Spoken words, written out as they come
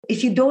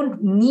If you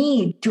don't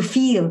need to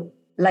feel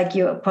like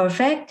you're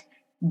perfect,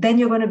 then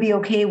you're going to be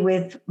okay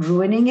with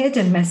ruining it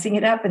and messing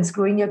it up and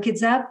screwing your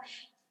kids up.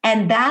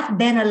 And that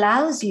then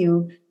allows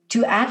you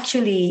to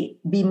actually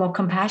be more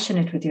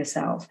compassionate with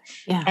yourself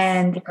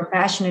and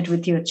compassionate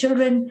with your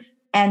children,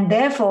 and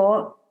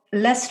therefore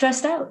less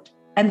stressed out.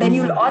 And then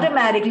you'll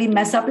automatically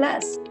mess up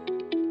less.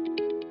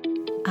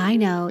 I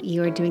know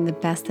you are doing the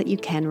best that you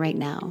can right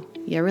now.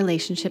 Your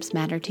relationships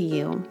matter to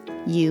you.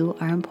 You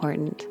are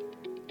important.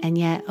 And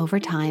yet, over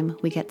time,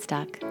 we get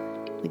stuck.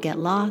 We get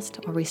lost,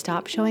 or we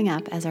stop showing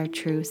up as our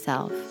true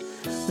self.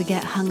 We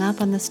get hung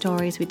up on the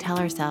stories we tell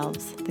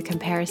ourselves, the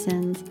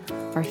comparisons,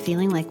 or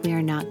feeling like we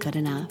are not good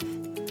enough.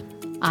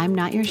 I'm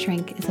Not Your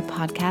Shrink is a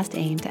podcast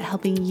aimed at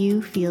helping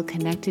you feel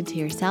connected to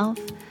yourself,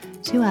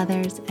 to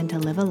others, and to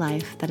live a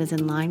life that is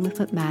in line with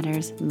what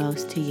matters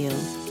most to you.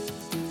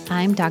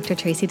 I'm Dr.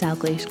 Tracy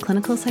Dalglish,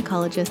 clinical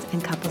psychologist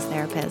and couples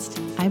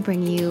therapist. I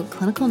bring you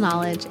clinical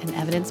knowledge and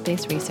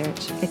evidence-based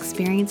research,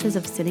 experiences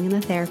of sitting in the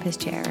therapist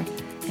chair,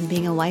 and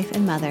being a wife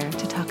and mother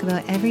to talk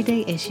about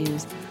everyday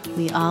issues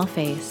we all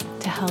face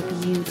to help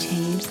you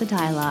change the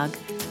dialogue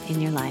in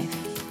your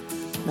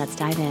life. Let's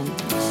dive in.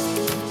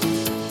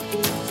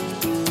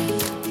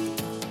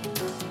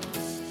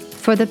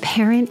 For the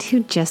parent who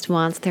just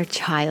wants their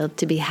child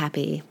to be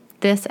happy,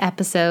 this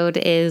episode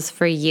is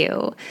for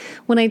you.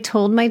 When I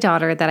told my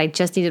daughter that I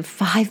just needed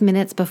 5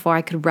 minutes before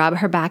I could rub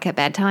her back at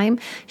bedtime,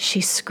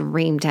 she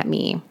screamed at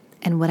me.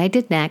 And what I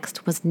did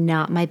next was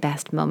not my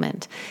best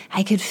moment.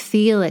 I could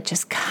feel it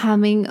just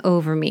coming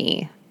over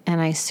me,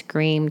 and I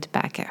screamed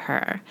back at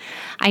her.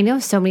 I know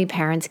so many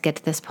parents get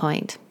to this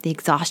point. The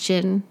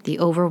exhaustion, the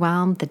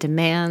overwhelm, the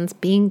demands,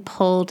 being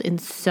pulled in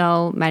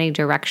so many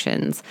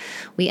directions.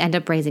 We end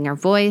up raising our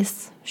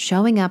voice,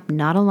 showing up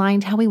not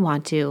aligned how we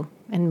want to,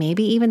 and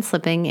maybe even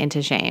slipping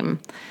into shame.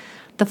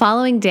 The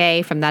following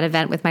day from that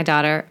event with my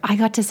daughter, I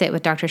got to sit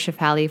with Dr.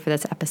 Shefali for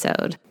this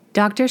episode.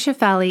 Dr.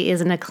 Shefali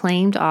is an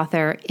acclaimed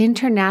author,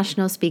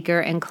 international speaker,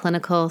 and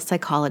clinical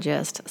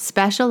psychologist.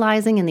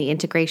 Specializing in the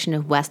integration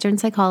of Western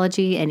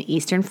psychology and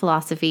Eastern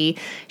philosophy,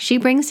 she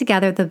brings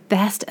together the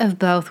best of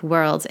both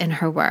worlds in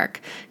her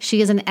work.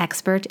 She is an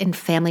expert in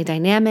family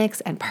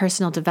dynamics and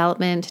personal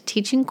development,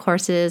 teaching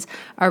courses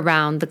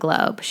around the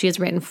globe. She has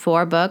written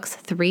 4 books,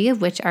 3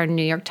 of which are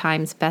New York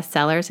Times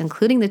bestsellers,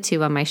 including the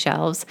 2 on my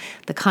shelves,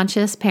 The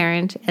Conscious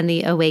Parent and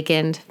The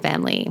Awakened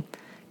Family.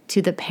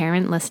 To the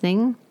parent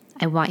listening,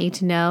 I want you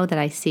to know that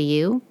I see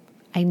you.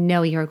 I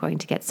know you're going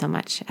to get so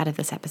much out of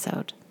this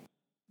episode.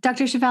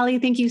 Dr.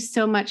 Shefali, thank you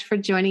so much for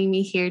joining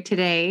me here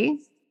today.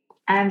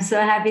 I'm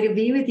so happy to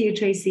be with you,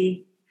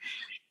 Tracy.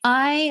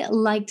 I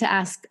like to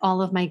ask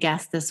all of my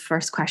guests this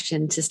first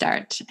question to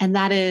start, and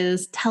that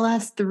is, tell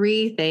us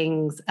 3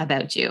 things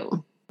about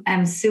you.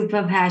 I'm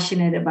super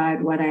passionate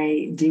about what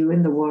I do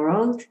in the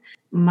world.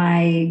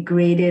 My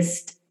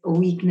greatest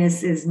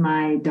weakness is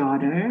my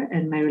daughter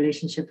and my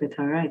relationship with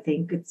her. I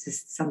think it's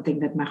just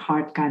something that my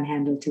heart can't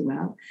handle too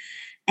well.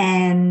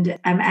 And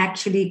I'm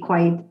actually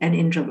quite an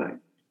introvert.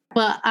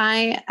 Well,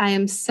 I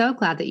am so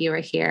glad that you are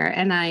here,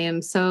 and I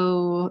am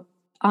so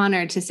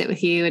honored to sit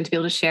with you and to be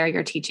able to share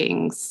your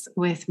teachings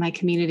with my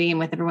community and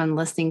with everyone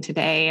listening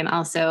today. And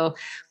also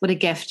what a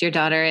gift your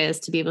daughter is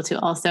to be able to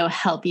also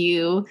help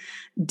you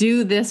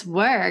do this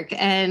work.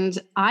 And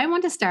I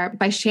want to start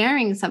by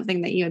sharing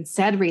something that you had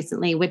said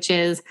recently, which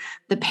is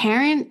the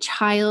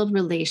parent-child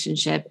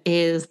relationship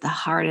is the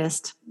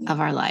hardest of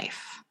our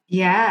life.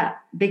 Yeah,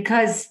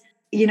 because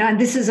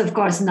and this is, of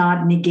course,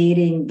 not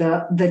negating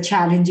the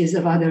challenges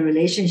of other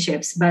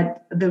relationships.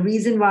 But the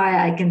reason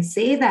why I can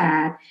say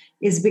that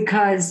is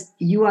because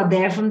you are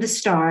there from the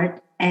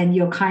start and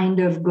you're kind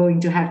of going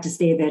to have to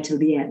stay there till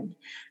the end.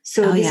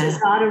 So this is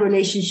not a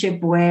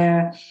relationship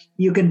where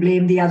you can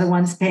blame the other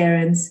one's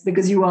parents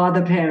because you are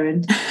the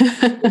parent.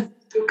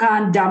 You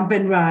can't dump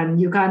and run.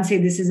 You can't say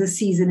this is a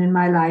season in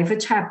my life, a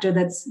chapter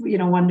that's,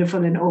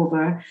 wonderful and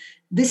over.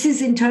 This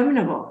is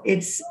interminable.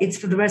 It's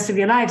for the rest of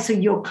your life. So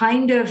you're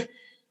kind of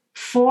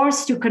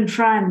forced to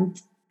confront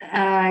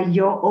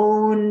your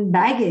own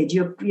baggage.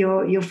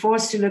 You're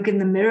forced to look in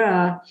the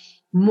mirror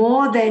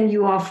more than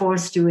you are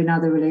forced to in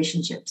other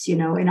relationships.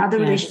 In other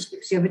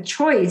relationships, you have a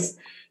choice.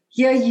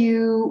 Here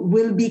you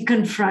will be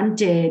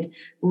confronted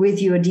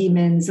with your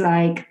demons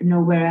like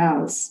nowhere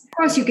else. Of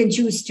course, you can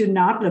choose to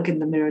not look in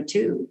the mirror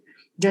too,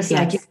 just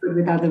like you could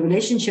with other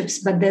relationships,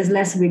 but there's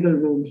less wiggle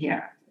room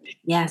here.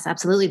 Yes,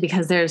 absolutely.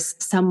 Because there's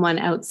someone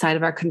outside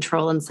of our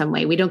control in some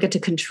way. We don't get to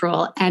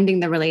control ending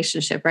the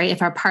relationship, right?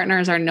 If our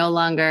partners are no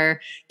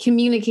longer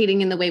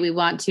communicating in the way we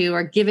want to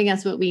or giving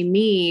us what we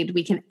need,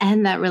 we can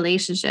end that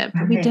relationship.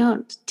 But we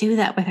don't do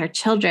that with our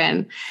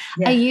children.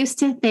 Yeah. I used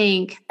to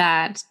think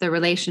that the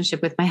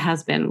relationship with my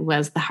husband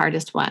was the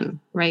hardest one,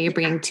 right? You're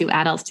bringing 2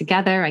 adults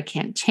together. I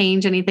can't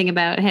change anything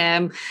about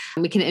him.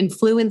 We can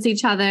influence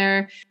each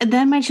other. And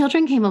then my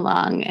children came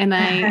along and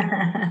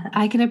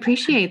I can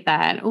appreciate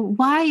that.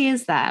 Why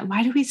is that?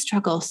 Why do we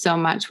struggle so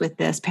much with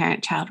this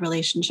parent-child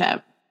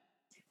relationship?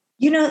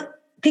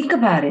 Think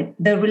about it.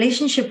 The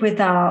relationship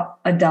with our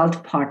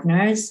adult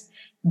partners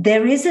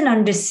there is an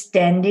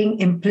understanding,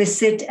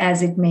 implicit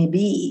as it may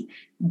be,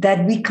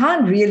 that we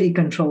can't really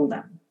control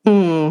them.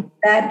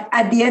 That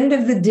at the end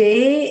of the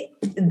day,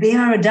 they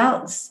are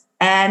adults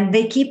and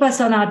they keep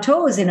us on our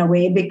toes in a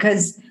way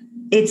because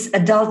it's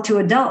adult to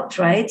adult,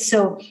 right?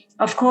 So,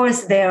 of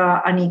course, there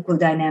are unequal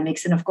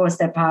dynamics and, of course,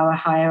 there are power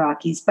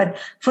hierarchies. But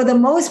for the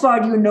most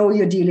part,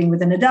 you're dealing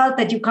with an adult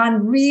that you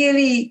can't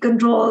really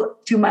control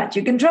too much.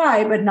 You can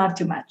try, but not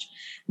too much.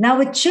 Now,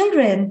 with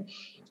children,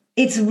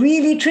 it's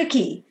really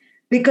tricky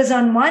because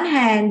on one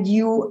hand,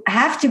 you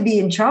have to be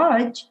in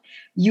charge.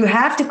 You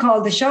have to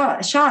call the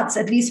shots,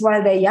 at least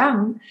while they're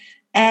young.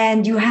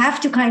 And you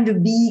have to kind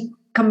of be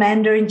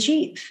commander in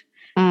chief.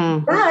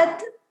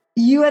 But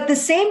you, at the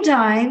same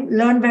time,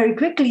 learn very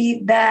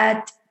quickly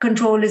that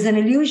control is an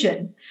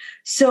illusion.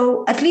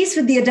 So at least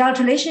with the adult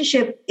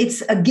relationship,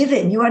 it's a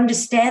given. You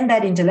understand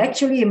that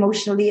intellectually,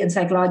 emotionally, and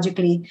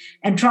psychologically,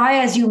 and try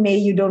as you may,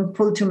 you don't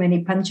pull too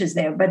many punches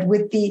there. But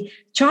with the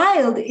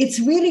child, it's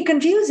really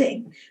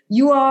confusing.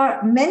 You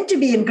are meant to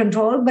be in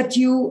control, but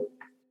you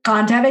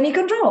can't have any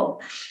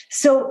control.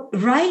 So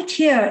right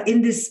here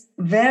in this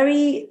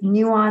very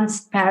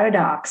nuanced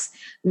paradox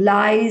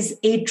lies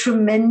a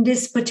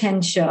tremendous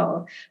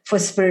potential for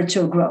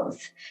spiritual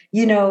growth.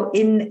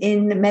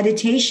 In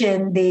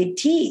meditation, they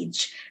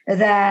teach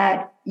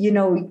that,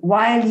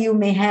 while you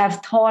may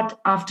have thought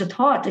after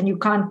thought and you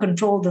can't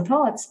control the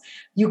thoughts,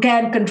 you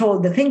can control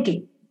the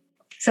thinking.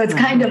 So it's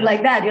kind of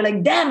like that. You're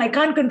like, damn, I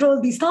can't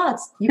control these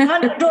thoughts. You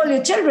can't control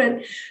your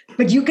children,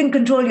 but you can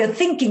control your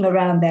thinking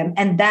around them.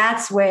 And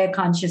that's where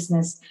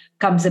consciousness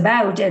comes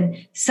about and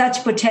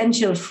such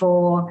potential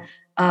for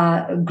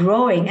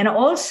growing. And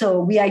also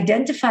we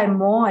identify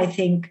more, I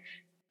think,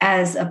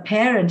 as a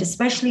parent,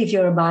 especially if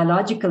you're a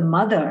biological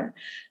mother,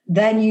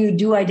 than you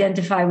do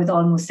identify with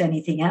almost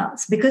anything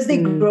else because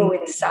they grow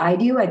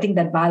inside you. I think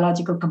that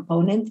biological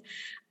component.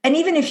 And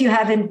even if you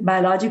haven't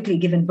biologically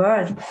given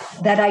birth,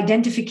 that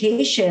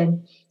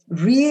identification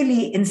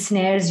really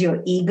ensnares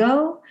your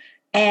ego,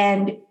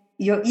 and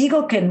your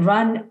ego can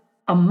run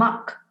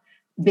amok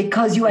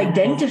because you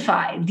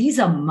identify, these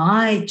are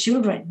my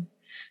children.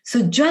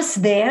 So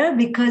just there,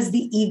 because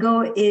the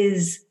ego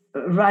is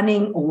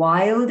running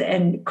wild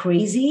and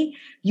crazy,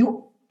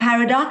 you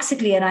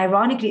paradoxically and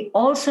ironically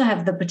also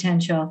have the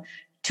potential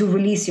to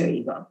release your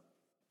ego.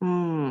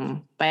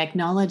 By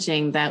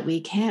acknowledging that we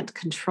can't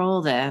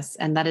control this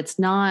and that it's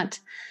not,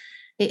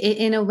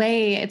 in a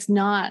way, it's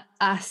not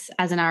us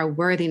as in our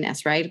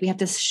worthiness, right? We have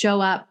to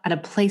show up at a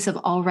place of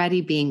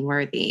already being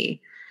worthy.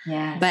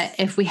 Yes. But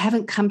if we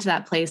haven't come to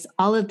that place,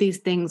 all of these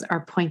things are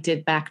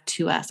pointed back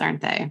to us,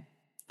 aren't they?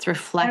 It's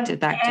reflected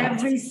back to us.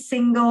 Every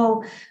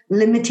single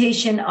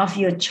limitation of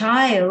your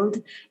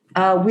child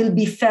will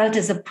be felt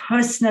as a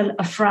personal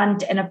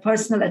affront and a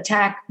personal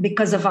attack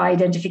because of our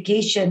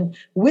identification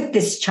with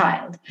this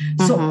child.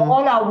 So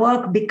all our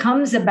work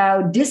becomes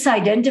about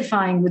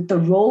disidentifying with the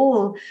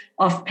role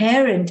of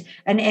parent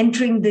and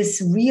entering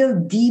this real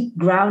deep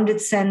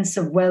grounded sense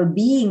of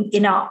well-being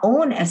in our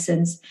own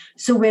essence.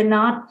 So we're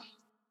not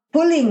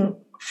pulling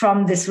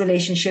from this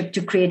relationship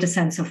to create a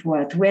sense of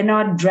worth. We're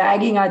not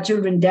dragging our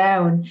children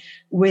down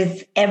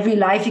with every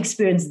life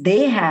experience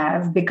they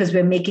have because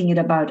we're making it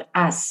about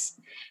us.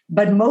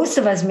 But most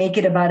of us make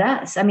it about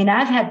us. I mean,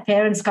 I've had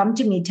parents come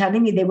to me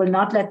telling me they will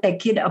not let their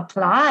kid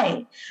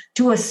apply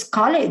to a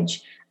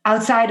college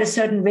outside a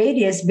certain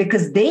radius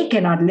because they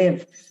cannot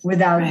live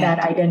without that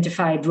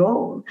identified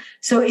role.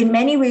 So in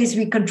many ways,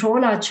 we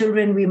control our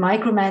children, we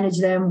micromanage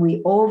them,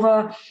 we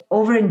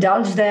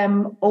overindulge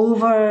them,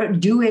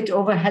 overdo it,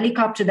 over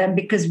helicopter them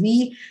because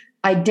we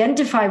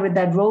identify with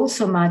that role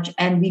so much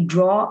and we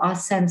draw our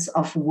sense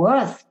of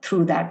worth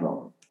through that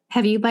role.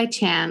 Have you by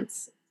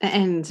chance,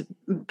 and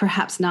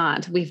perhaps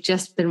not, we've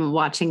just been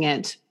watching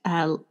it,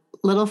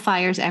 Little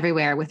Fires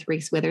Everywhere with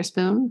Reese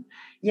Witherspoon?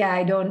 Yeah,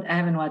 I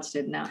haven't watched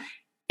it now.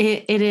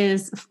 It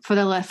is, for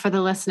the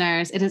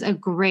listeners, it is a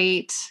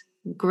great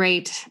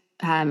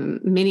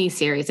mini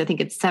series. I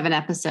think it's 7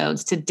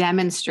 episodes to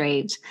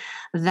demonstrate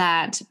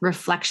that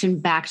reflection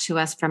back to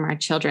us from our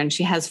children.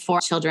 She has 4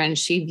 children.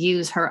 She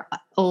views her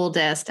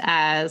oldest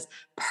as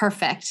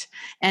perfect.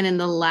 And in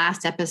the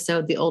last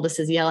episode, the oldest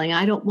is yelling,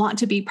 "I don't want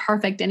to be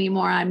perfect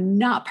anymore. I'm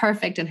not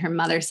perfect." And her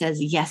mother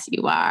says, "Yes,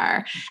 you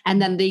are."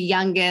 And then the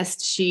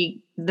youngest,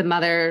 the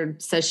mother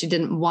says she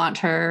didn't want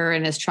her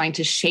and is trying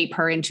to shape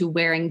her into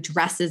wearing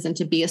dresses and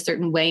to be a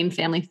certain way in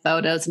family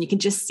photos. And you can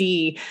just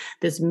see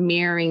this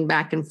mirroring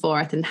back and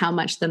forth and how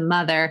much the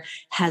mother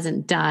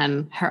hasn't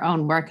done her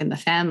own work in the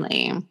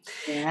family.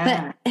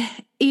 Yeah. But,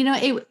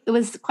 it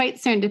was quite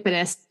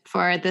serendipitous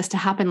for this to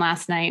happen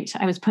last night.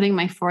 I was putting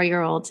my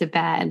 4-year-old to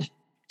bed.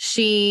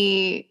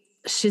 She's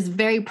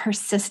very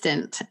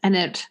persistent, and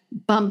it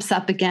bumps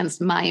up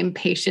against my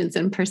impatience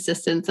and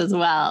persistence as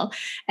well.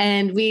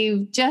 And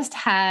we've just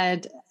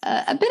had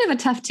a bit of a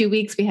tough 2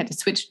 weeks. We had to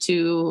switch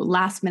to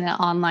last minute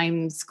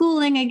online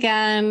schooling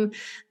again.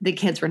 The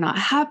kids were not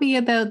happy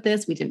about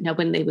this. We didn't know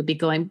when they would be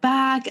going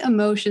back.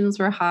 Emotions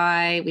were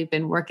high. We've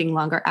been working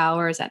longer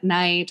hours at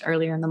night,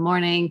 earlier in the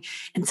morning.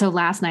 And so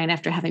last night,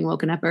 after having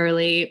woken up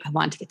early, I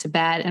wanted to get to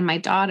bed. And my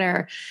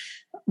daughter,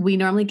 we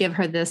normally give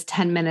her this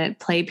 10-minute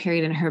play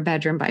period in her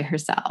bedroom by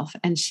herself.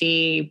 And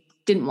she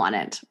didn't want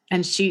it.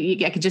 And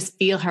I could just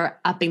feel her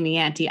upping the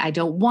ante. I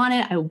don't want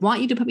it. I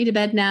want you to put me to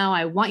bed now.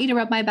 I want you to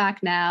rub my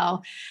back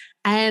now.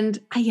 And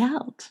I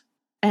yelled.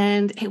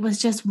 And it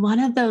was just one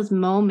of those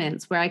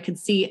moments where I could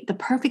see the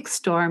perfect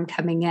storm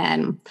coming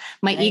in.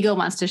 My ego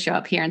wants to show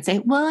up here and say,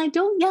 well, I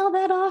don't yell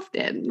that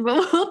often,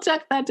 but we'll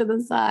chuck that to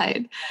the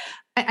side.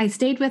 I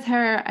stayed with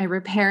her. I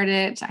repaired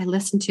it. I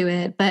listened to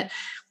it. But,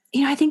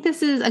 I think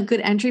this is a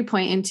good entry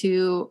point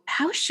into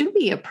how should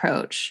we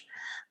approach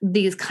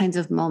these kinds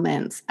of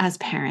moments as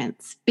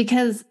parents,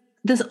 because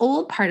this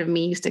old part of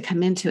me used to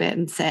come into it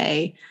and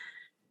say,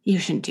 you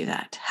shouldn't do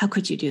that. How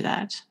could you do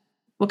that?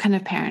 What kind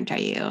of parent are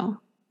you?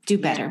 Do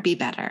better, be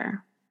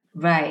better.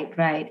 Right,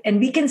 right. And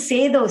we can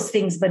say those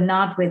things, but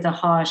not with a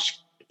harsh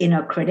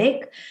inner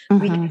critic.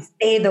 Mm-hmm. We can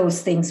say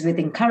those things with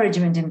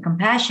encouragement and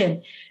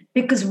compassion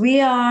because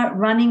we are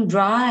running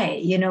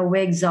dry. We're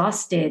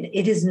exhausted.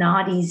 It is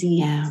not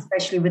easy,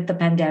 especially with the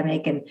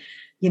pandemic. And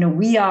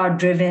we are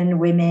driven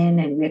women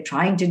and we're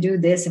trying to do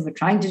this and we're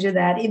trying to do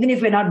that. Even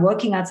if we're not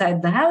working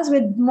outside the house,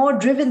 we're more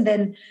driven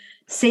than,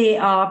 say,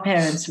 our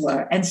parents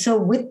were. And so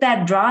with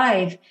that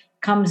drive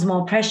comes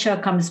more pressure,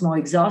 comes more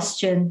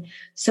exhaustion.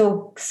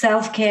 So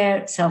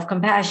self-care,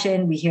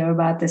 self-compassion, we hear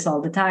about this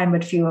all the time,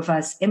 but few of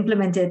us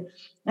implement it.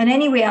 And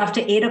anyway,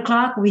 after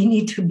 8:00, we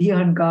need to be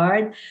on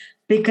guard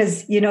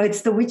because,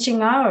 it's the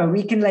witching hour.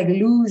 We can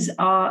lose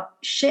our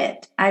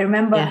shit. I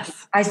remember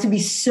I used to be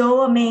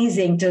so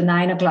amazing till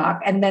 9:00.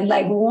 And then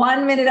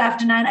 1 minute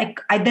after 9,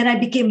 I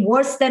became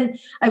worse than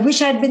I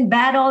wish I'd been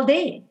bad all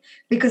day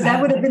because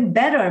that would have been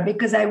better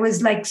because I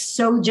was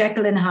so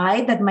Jekyll and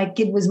Hyde that my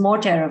kid was more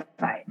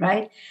terrified,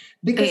 right?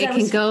 Because it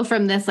can go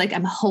from this,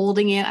 I'm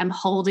holding it.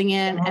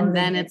 And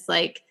then it's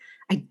I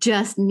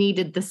just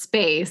needed the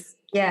space.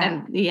 Yeah.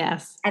 And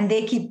yes. And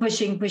they keep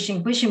pushing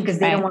because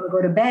they don't want to go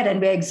to bed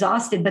and we're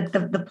exhausted. But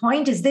the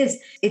point is this,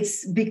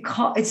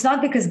 it's not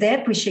because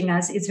they're pushing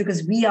us, it's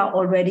because we are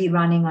already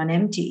running on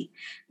empty.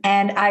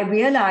 And I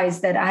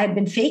realized that I had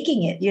been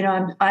faking it,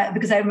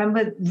 because I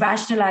remember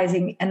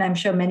rationalizing, and I'm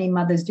sure many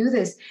mothers do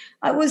this.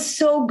 I was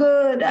so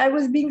good. I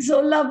was being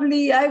so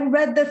lovely. I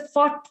read the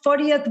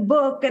 40th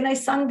book and I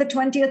sung the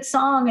 20th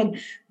song and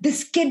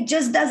this kid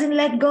just doesn't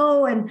let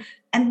go. And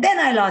then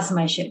I lost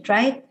my shit,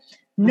 right?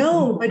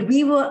 No, but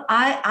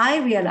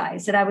I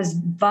realized that I was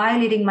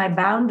violating my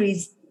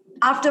boundaries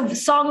after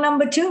song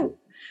number 2.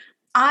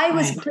 I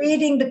was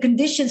creating the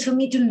conditions for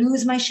me to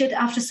lose my shit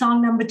after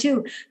song number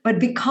 2. But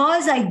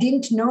because I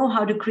didn't know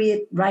how to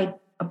create right,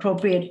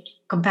 appropriate,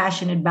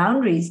 compassionate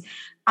boundaries,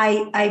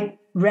 I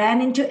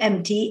ran into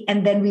empty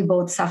and then we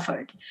both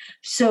suffered.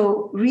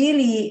 So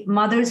really,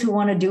 mothers who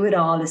want to do it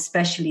all,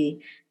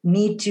 especially,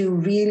 need to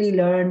really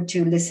learn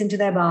to listen to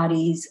their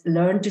bodies,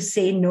 learn to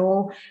say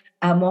no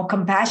more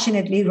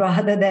compassionately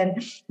rather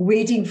than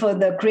waiting for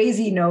the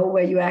crazy no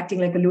where you're acting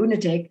like a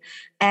lunatic,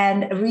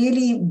 and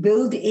really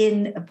build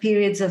in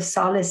periods of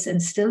solace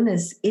and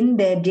stillness in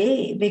their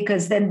day,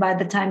 because then by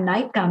the time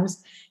night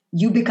comes,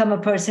 you become a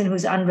person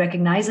who's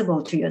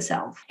unrecognizable to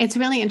yourself. It's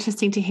really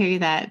interesting to hear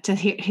that,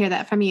 hear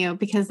that from you,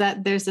 because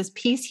there's this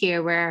piece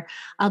here where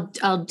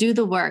I'll do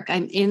the work.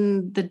 I'm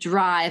in the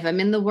drive. I'm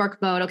in the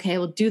work mode. Okay,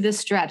 we'll do this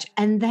stretch.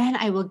 And then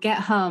I will get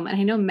home. And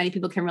I know many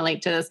people can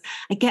relate to this.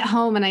 I get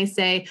home and I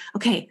say,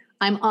 okay,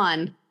 I'm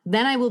on.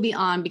 Then I will be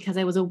on because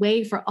I was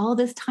away for all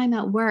this time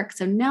at work.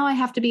 So now I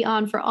have to be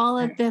on for all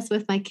of this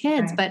with my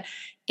kids. But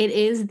it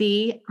is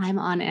I'm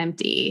on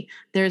empty.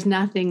 There's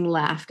nothing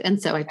left.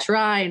 And so I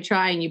try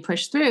and you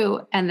push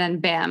through and then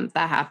bam,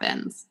 that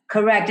happens.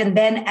 Correct. And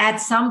then at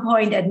some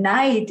point at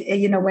night,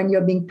 when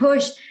you're being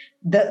pushed,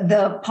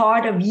 the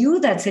part of you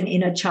that's an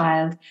inner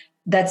child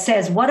that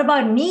says, what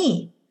about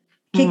me?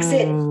 Kicks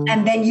in,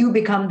 and then you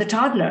become the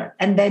toddler.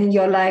 And then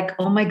you're like,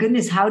 oh my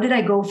goodness, how did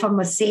I go from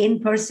a sane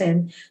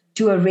person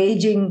to a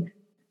raging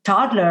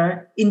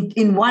toddler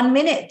in 1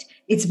 minute?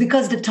 It's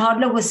because the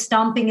toddler was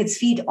stomping its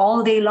feet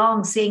all day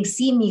long saying,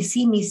 see me,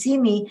 see me, see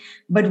me.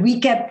 But we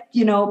kept,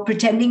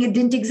 pretending it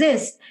didn't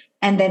exist.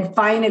 And then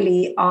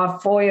finally our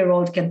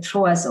 4-year-old can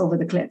throw us over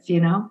the cliff,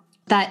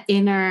 That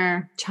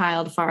inner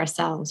child for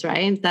ourselves,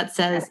 right? That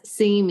says,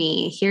 see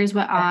me, here's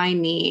what I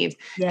need.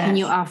 Yes. Can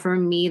you offer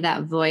me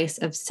that voice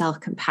of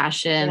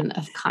self-compassion,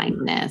 of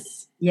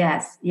kindness?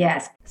 Yes,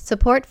 yes.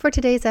 Support for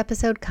today's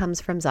episode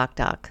comes from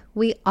ZocDoc.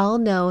 We all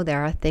know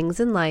there are things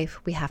in life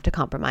we have to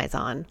compromise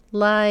on,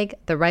 like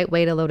the right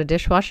way to load a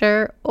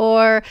dishwasher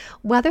or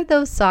whether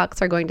those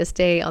socks are going to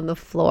stay on the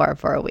floor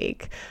for a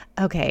week.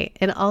 Okay,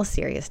 in all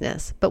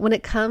seriousness, but when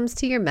it comes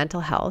to your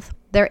mental health,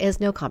 There is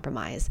no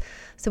compromise.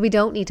 So we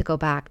don't need to go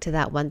back to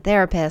that one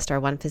therapist or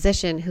one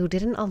physician who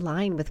didn't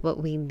align with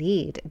what we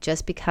need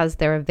just because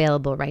they're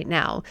available right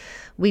now.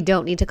 We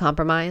don't need to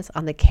compromise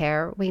on the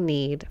care we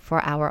need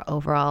for our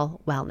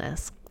overall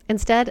wellness.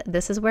 Instead,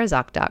 this is where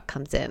ZocDoc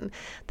comes in.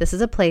 This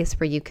is a place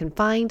where you can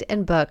find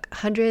and book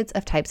hundreds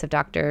of types of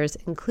doctors,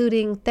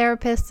 including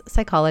therapists,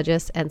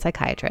 psychologists, and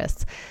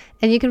psychiatrists.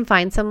 And you can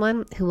find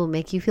someone who will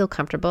make you feel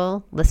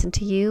comfortable, listen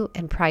to you,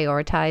 and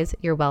prioritize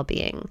your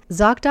well-being.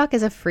 ZocDoc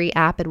is a free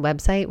app and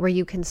website where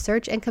you can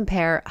search and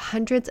compare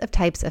hundreds of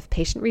types of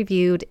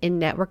patient-reviewed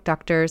in-network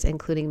doctors,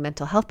 including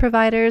mental health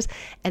providers,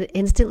 and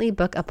instantly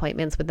book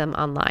appointments with them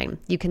online.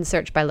 You can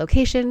search by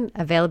location,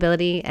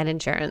 availability, and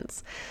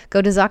insurance.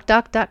 Go to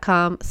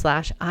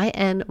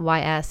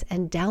ZocDoc.com/INYS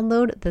and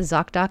download the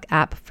ZocDoc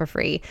app for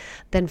free.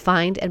 Then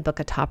find and book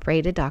a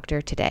top-rated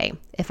doctor today.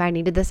 If I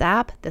needed this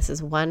app, this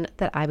is one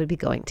that I would be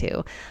going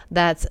to.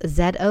 That's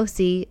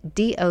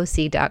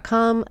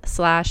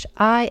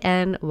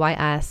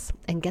ZocDoc.com/INYS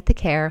and get the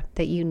care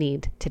that you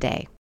need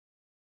today.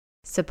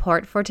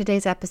 Support for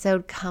today's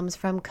episode comes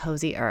from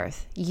Cozy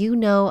Earth. You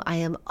know I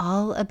am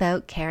all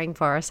about caring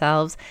for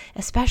ourselves,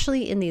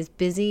 especially in these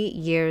busy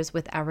years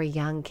with our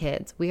young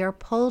kids. We are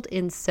pulled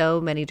in so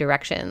many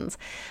directions.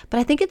 But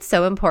I think it's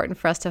so important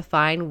for us to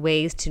find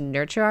ways to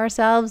nurture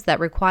ourselves that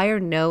require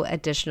no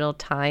additional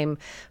time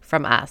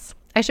from us.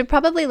 I should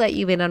probably let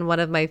you in on one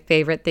of my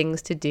favorite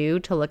things to do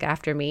to look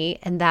after me,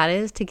 and that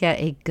is to get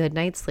a good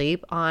night's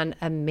sleep on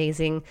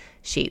amazing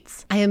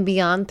sheets. I am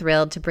beyond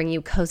thrilled to bring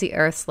you Cozy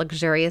Earth's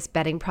luxurious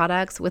bedding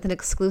products with an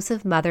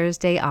exclusive Mother's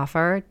Day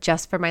offer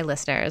just for my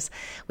listeners.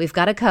 We've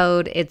got a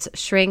code. It's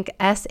SHRINK,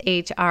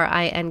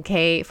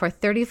 SHRINK, for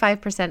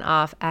 35%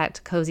 off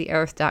at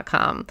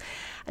CozyEarth.com.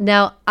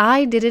 Now,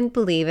 I didn't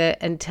believe it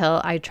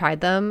until I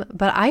tried them,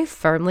 but I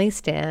firmly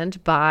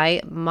stand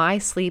by my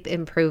sleep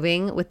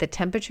improving with the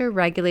temperature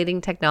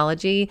regulating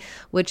technology,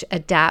 which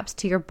adapts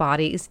to your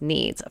body's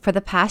needs. For the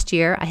past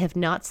year, I have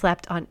not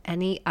slept on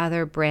any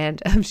other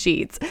brand of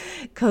sheets.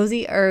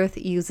 Cozy Earth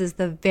uses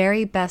the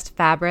very best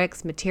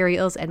fabrics,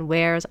 materials, and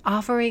wears,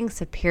 offering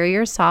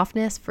superior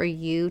softness for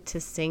you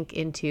to sink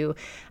into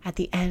at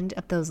the end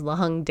of those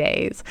long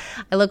days.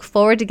 I look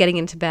forward to getting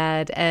into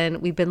bed,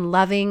 and we've been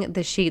loving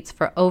the sheets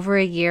for over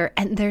a year,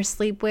 and their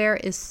sleepwear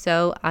is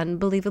so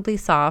unbelievably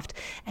soft,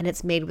 and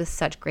it's made with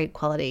such great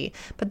quality.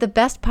 But the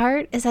best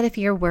part is that if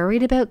you're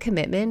worried about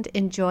commitment,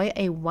 enjoy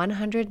a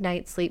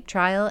 100-night sleep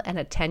trial and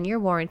a 10-year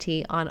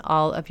warranty on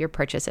all of your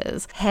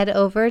purchases. Head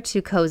over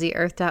to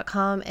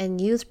CozyEarth.com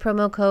and use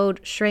promo code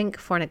SHRINK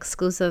for an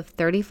exclusive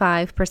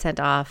 35%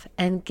 off,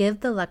 and give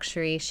the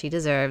luxury she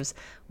deserves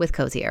with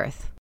Cozy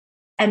Earth.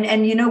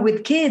 And you know,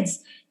 with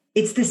kids,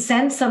 it's the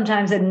sense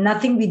sometimes that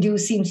nothing we do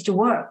seems to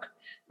work.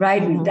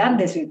 Right? We've done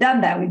this, we've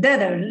done that, we've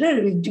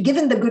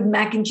given the good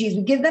mac and cheese,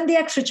 we give them the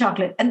extra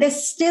chocolate, and they're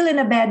still in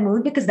a bad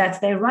mood because that's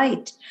their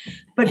right.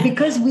 But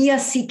because we are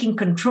seeking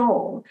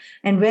control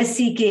and we're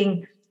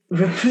seeking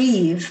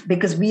reprieve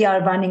because we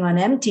are running on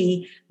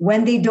empty,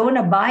 when they don't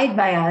abide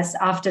by us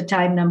after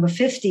time number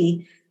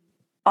 50,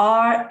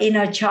 our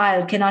inner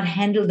child cannot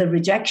handle the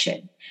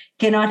rejection,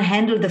 cannot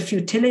handle the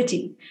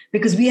futility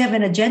because we have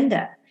an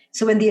agenda.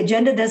 So when the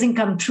agenda doesn't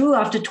come true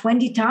after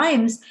 20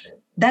 times,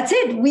 that's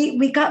it.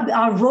 We got,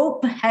 our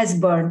rope has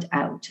burned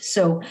out.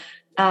 So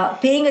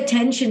paying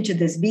attention to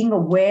this, being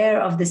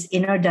aware of this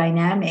inner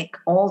dynamic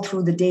all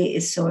through the day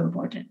is so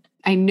important.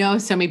 I know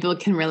so many people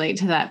can relate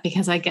to that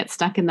because I get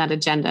stuck in that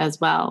agenda as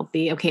well.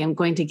 Okay, I'm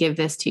going to give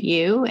this to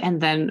you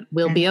and then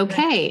we'll be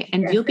okay.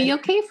 And you'll be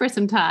okay for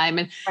some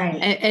time.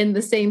 And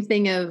the same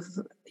thing of,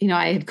 you know,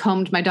 I had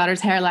combed my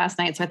daughter's hair last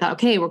night. So I thought,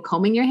 okay, we're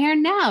combing your hair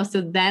now. So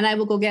then I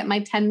will go get my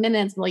 10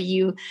 minutes while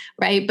you,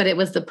 right? But it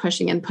was the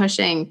pushing and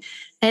pushing.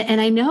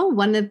 And I know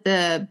one of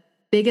the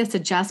biggest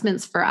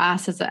adjustments for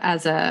us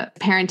as a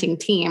parenting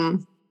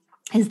team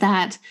is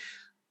that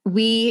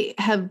we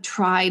have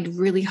tried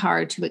really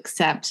hard to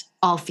accept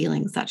all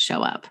feelings that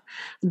show up.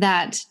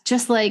 That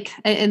just like,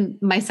 and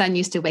my son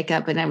used to wake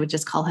up and I would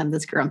just call him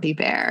this grumpy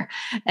bear.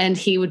 And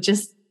he would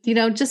just, you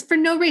know, just for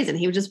no reason,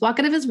 he would just walk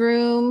out of his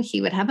room.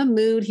 He would have a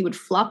mood. He would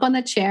flop on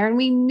the chair, and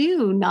we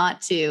knew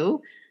not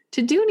to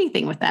do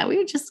anything with that. We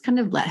would just kind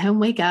of let him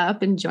wake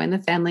up and join the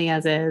family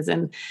as is.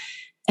 And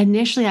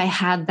initially I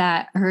had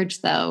that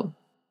urge though,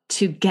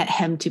 to get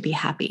him to be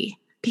happy.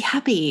 Be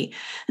happy.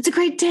 It's a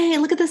great day.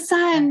 Look at the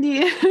sun,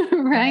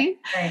 right?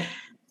 Right.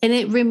 And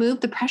it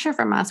removed the pressure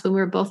from us when we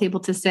were both able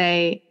to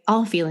say,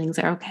 all feelings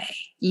are okay.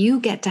 You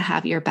get to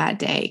have your bad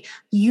day.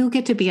 You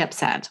get to be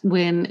upset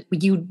when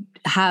you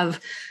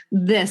have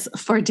this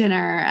for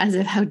dinner, as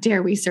if, how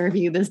dare we serve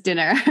you this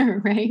dinner,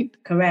 right?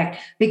 Correct.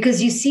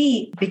 Because you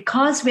see,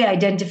 because we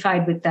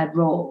identified with that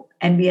role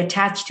and we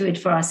attach to it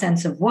for our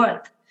sense of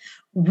worth,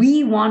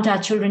 we want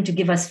our children to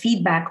give us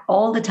feedback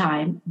all the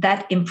time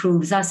that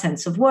improves our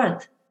sense of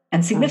worth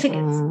and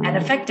significance and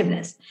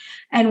effectiveness.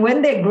 And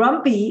when they're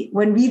grumpy,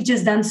 when we've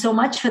just done so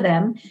much for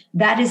them,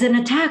 that is an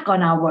attack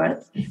on our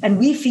worth. And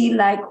we feel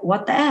like,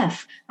 what the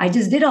F? I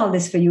just did all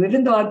this for you.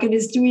 Even though our kid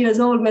is 2 years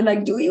old, we're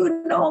like, do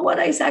you know what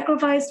I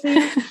sacrificed for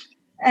you?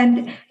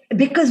 And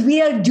because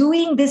we are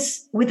doing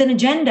this with an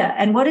agenda.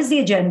 And what is the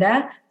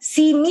agenda?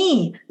 See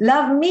me,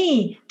 love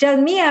me, tell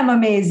me I'm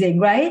amazing,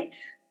 right?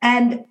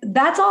 And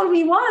that's all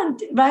we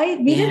want, right?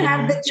 We didn't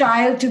have the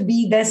child to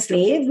be their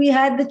slave. We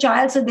had the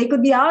child so they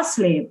could be our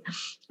slave.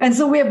 And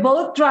so we're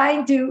both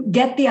trying to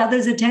get the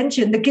other's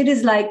attention. The kid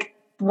is like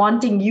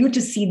wanting you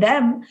to see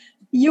them.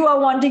 You are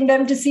wanting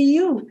them to see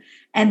you.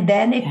 And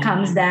then it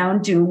comes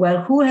down to,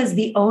 well, who has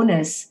the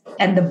onus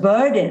and the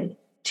burden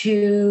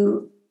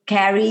to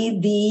carry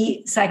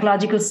the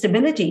psychological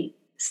stability?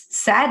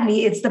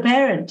 Sadly, it's the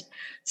parent.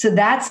 So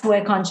that's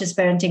where conscious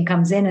parenting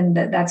comes in. And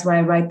that's why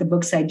I write the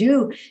books I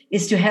do,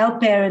 is to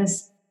help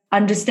parents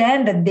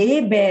understand that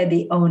they bear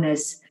the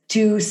onus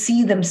to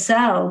see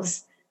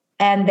themselves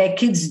and their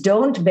kids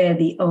don't bear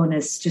the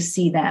onus to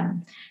see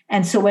them.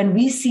 And so when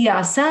we see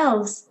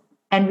ourselves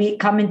and we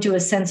come into a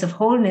sense of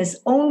wholeness,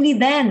 only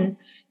then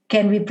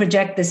can we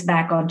project this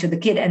back onto the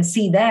kid and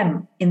see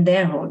them in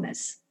their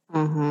wholeness.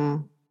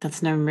 Mm-hmm.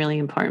 That's a really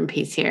important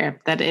piece here,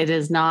 that it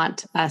is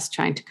not us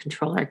trying to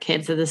control our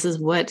kids. So this is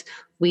what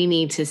we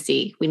need to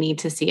see. We need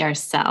to see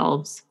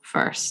ourselves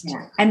first.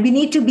 Yeah. And we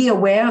need to be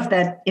aware of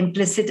that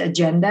implicit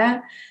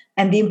agenda.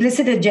 And the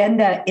implicit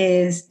agenda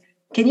is,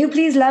 can you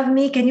please love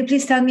me? Can you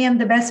please tell me I'm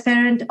the best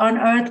parent on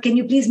earth? Can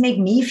you please make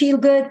me feel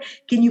good?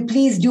 Can you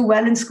please do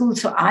well in school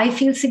so I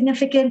feel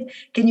significant?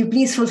 Can you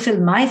please fulfill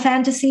my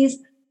fantasies?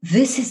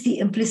 This is the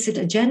implicit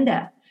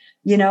agenda.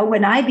 You know,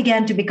 when I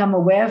began to become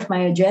aware of my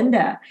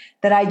agenda,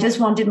 that I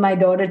just wanted my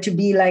daughter to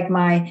be like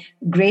my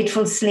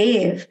grateful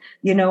slave,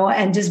 you know,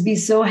 and just be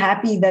so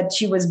happy that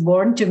she was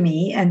born to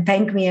me and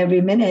thank me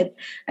every minute.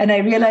 And I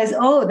realized,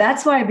 oh,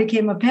 that's why I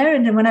became a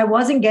parent. And when I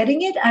wasn't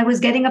getting it, I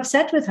was getting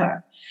upset with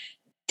her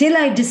till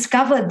I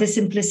discovered this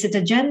implicit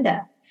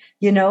agenda.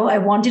 You know, I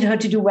wanted her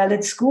to do well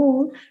at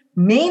school,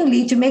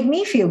 mainly to make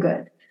me feel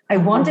good. I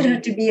wanted her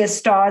to be a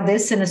star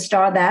this and a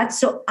star that,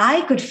 so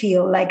I could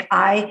feel like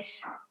I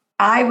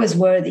was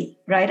worthy,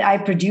 right? I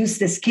produced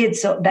this kid,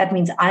 so that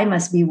means I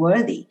must be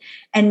worthy.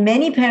 And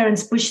many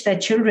parents push their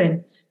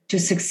children to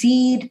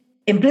succeed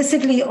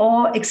implicitly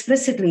or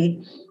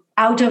explicitly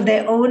out of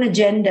their own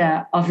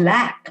agenda of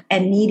lack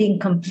and needing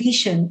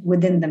completion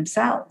within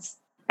themselves.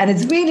 And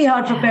it's really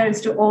hard for parents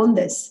to own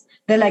this.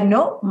 They're like,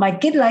 no, my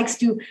kid likes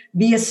to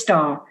be a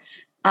star.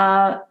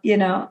 You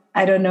know,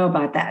 I don't know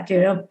about that.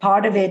 You know,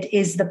 part of it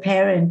is the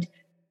parent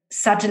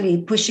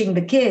subtly pushing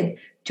the kid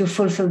to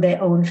fulfill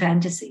their own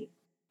fantasy.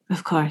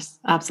 Of course.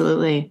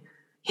 Absolutely.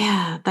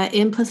 Yeah. That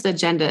implicit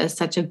agenda is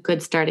such a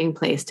good starting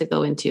place to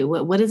go into.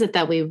 What is it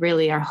that we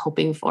really are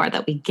hoping for,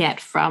 that we get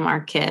from our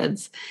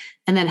kids?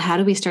 And then how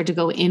do we start to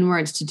go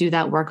inwards to do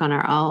that work on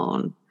our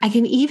own? I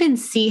can even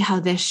see how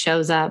this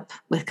shows up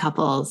with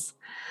couples.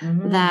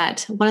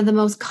 That one of the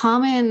most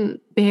common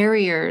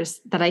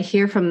barriers that I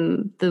hear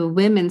from the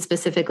women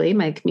specifically,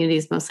 my community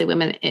is mostly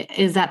women,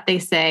 is that they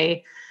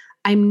say,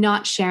 I'm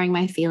not sharing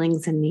my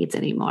feelings and needs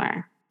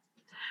anymore.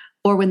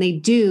 Or when they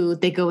do,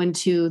 they go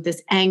into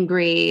this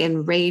angry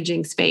and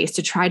raging space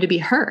to try to be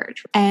heard.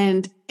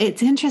 And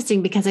it's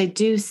interesting because I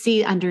do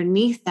see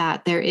underneath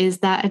that there is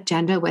that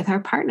agenda with our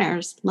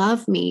partners.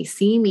 Love me,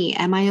 see me,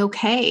 am I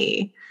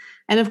okay?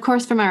 And of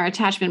course, from our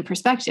attachment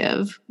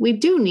perspective, we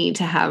do need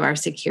to have our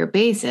secure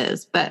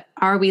bases, but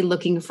are we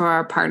looking for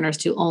our partners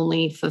to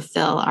only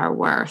fulfill our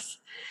worth?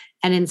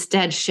 And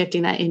instead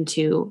shifting that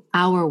into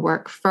our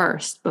work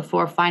first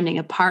before finding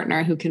a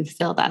partner who can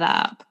fill that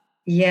up.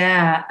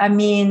 Yeah, I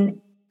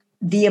mean,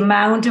 the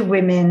amount of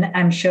women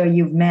I'm sure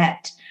you've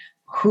met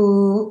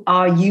who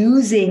are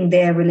using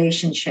their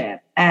relationship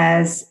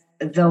as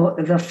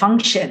the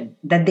function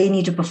that they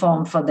need to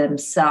perform for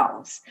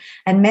themselves.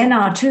 And men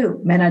are too.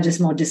 Men are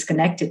just more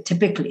disconnected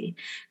typically.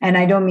 And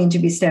I don't mean to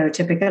be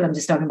stereotypical. I'm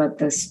just talking about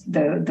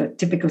the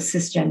typical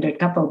cisgendered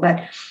couple.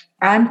 But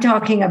I'm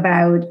talking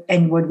about,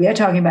 and what we are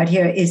talking about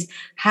here is,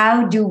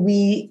 how do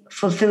we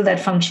fulfill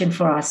that function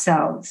for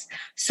ourselves?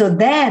 So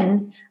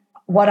then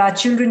what our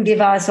children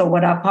give us or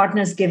what our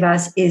partners give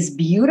us is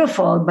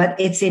beautiful, but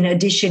it's in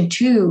addition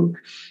to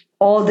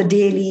all the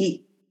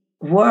daily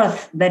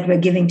worth that we're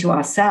giving to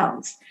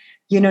ourselves.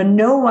 You know,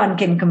 no one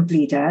can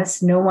complete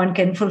us, no one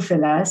can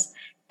fulfill us.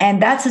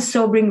 And that's a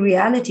sobering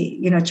reality.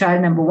 You know,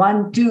 child number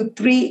 1, 2,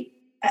 3,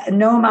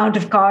 no amount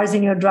of cars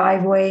in your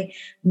driveway,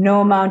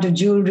 no amount of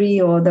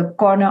jewelry or the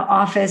corner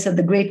office or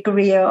the great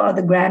career or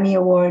the Grammy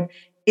Award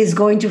is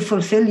going to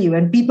fulfill you.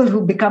 And people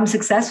who become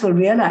successful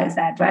realize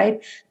that,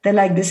 right? They're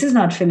like, this is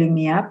not filling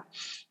me up.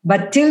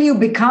 But till you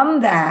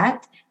become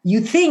that,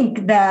 you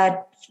think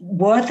that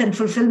worth and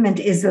fulfillment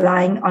is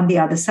lying on the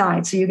other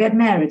side. So you get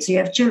married, so you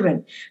have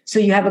children, so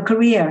you have a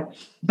career,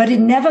 but it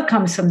never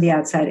comes from the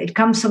outside. It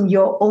comes from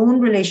your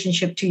own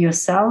relationship to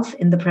yourself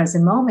in the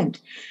present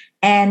moment.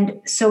 And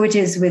so it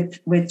is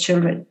with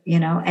children, you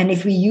know, and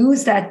if we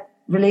use that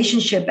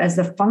relationship as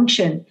the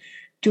function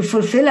to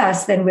fulfill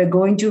us, then we're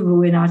going to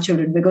ruin our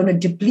children. We're going to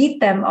deplete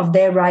them of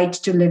their right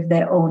to live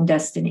their own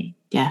destiny.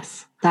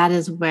 Yes, that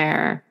is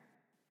where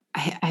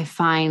I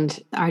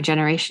find our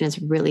generation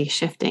is really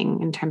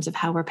shifting in terms of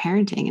how we're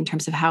parenting, in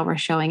terms of how we're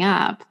showing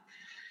up.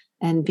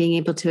 and being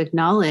able to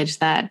acknowledge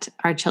that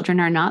our children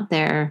are not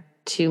there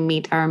to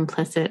meet our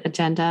implicit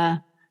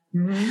agenda.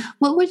 Mm-hmm.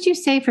 What would you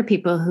say for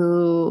people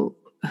who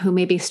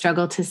maybe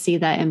struggle to see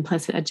that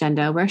implicit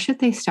agenda? Where should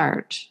they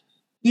start?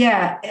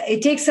 Yeah,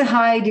 it takes a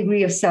high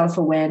degree of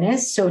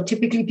self-awareness. So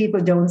typically people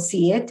don't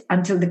see it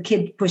until the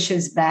kid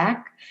pushes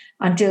back,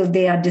 until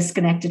they are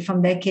disconnected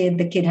from their kid.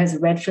 The kid has a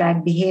red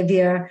flag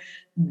behavior.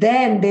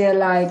 Then they're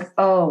like,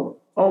 oh,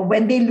 or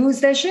when they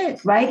lose their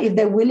shit, right? If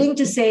they're willing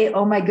to say,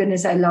 oh my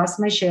goodness, I lost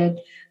my shit.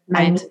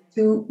 Right. I need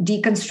to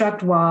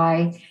deconstruct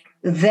why.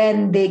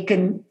 Then they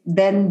can,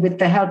 with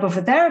the help of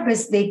a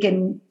therapist, they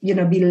can,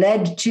 be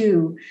led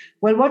to,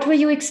 well, what were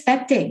you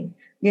expecting?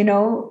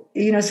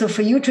 So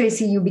for you,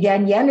 Tracy, you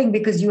began yelling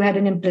because you had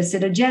an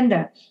implicit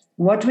agenda.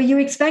 What were you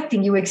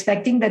expecting? You were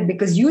expecting that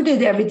because you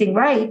did everything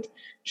right,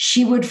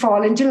 she would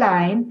fall into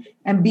line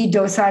and be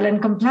docile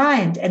and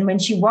compliant. And when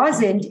she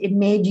wasn't, it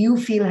made you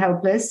feel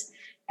helpless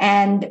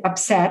and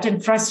upset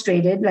and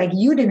frustrated, like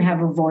you didn't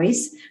have a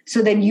voice.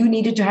 So then you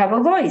needed to have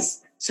a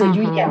voice. So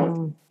you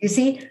yelled, you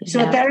see?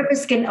 So a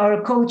therapist or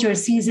a coach or a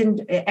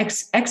seasoned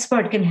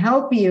expert can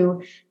help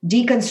you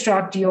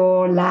deconstruct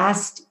your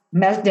last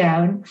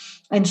meltdown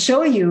and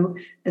show you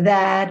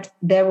that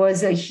there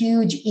was a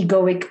huge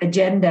egoic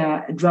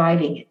agenda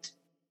driving it.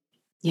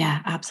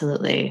 Yeah,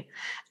 absolutely.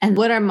 And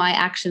what are my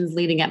actions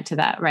leading up to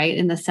that, right?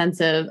 In the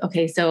sense of,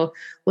 okay, so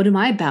what do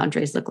my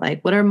boundaries look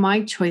like? What are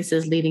my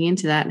choices leading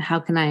into that? And how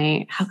can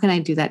I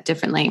do that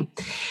differently?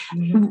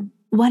 Mm-hmm.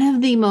 One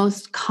of the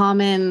most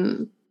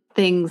common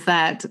things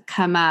that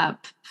come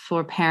up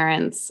for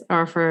parents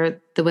or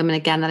for the women,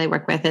 again, that I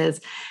work with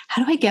is,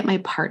 how do I get my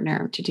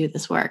partner to do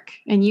this work?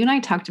 And you and I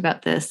talked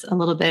about this a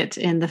little bit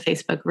in the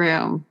Facebook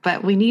room,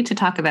 but we need to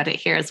talk about it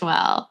here as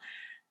well.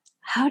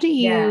 How do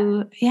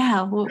you,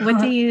 what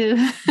do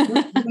you?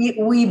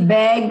 we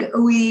beg,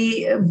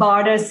 we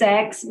barter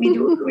sex, we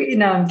do,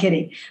 no, I'm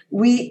kidding.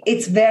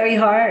 It's very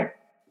hard.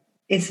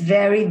 It's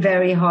very,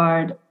 very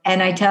hard.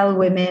 And I tell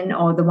women,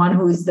 or the one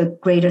who is the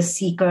greatest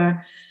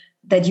seeker,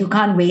 that you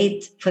can't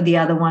wait for the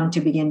other one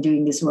to begin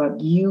doing this work.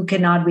 You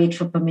cannot wait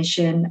for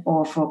permission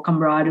or for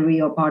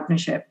camaraderie or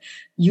partnership.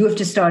 You have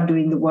to start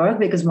doing the work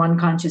because one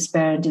conscious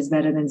parent is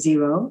better than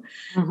zero.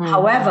 Mm-hmm.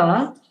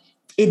 However,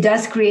 it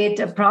does create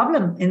a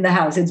problem in the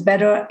house. It's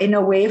better in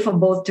a way for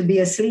both to be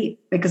asleep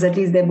because at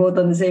least they're both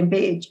on the same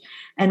page.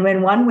 And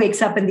when one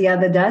wakes up and the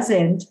other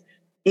doesn't,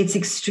 it's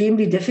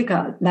extremely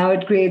difficult. Now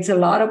it creates a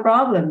lot of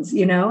problems,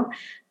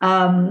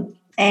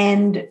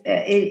 and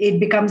it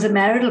becomes a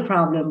marital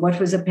problem. What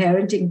was a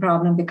parenting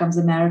problem becomes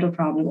a marital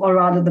problem, or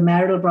rather the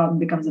marital problem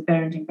becomes a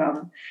parenting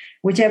problem,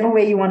 whichever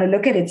way you want to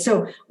look at it.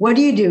 So what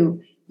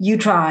do? You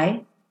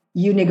try,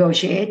 you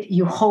negotiate,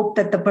 you hope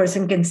that the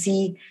person can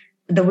see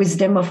the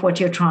wisdom of what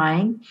you're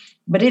trying.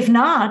 But if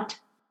not,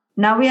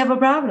 now we have a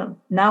problem.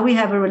 Now we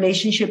have a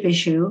relationship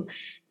issue,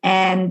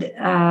 and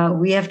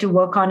we have to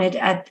work on it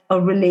at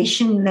a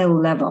relational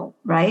level,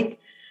 right?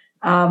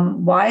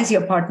 Why is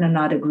your partner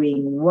not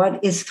agreeing?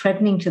 What is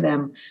threatening to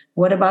them?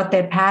 What about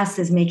their past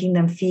is making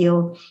them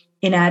feel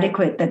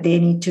inadequate, that they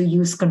need to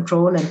use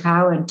control and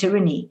power and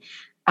tyranny?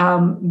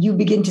 You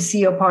begin to see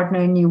your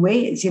partner in new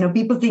ways.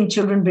 People think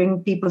children bring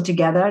people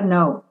together.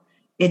 No,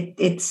 it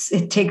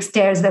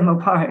tears them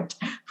apart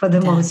for the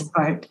most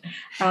part.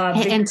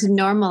 And to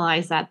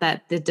normalize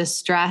that the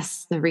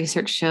distress, the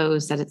research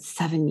shows that it's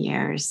 7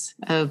 years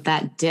of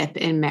that dip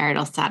in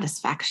marital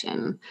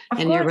satisfaction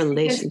in your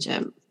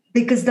relationship.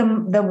 Because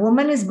the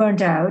woman is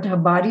burnt out, her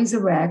body's a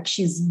wreck,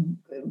 she's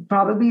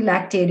probably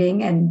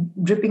lactating and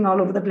dripping all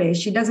over the place.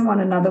 She doesn't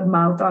want another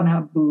mouth on her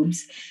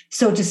boobs,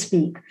 so to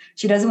speak.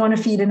 She doesn't want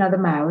to feed another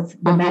mouth.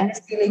 The man is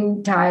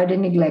feeling tired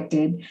and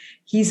neglected.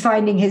 He's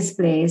finding his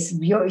place.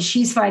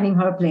 She's finding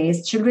her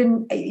place.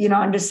 Children,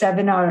 under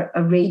 7 are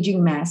a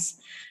raging mess.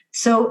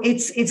 So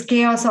it's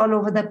chaos all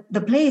over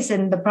the place.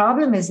 And the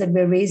problem is that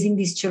we're raising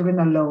these children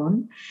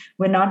alone.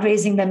 We're not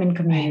raising them in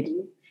community.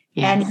 Right.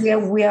 Yes.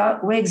 And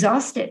we're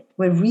exhausted.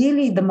 We're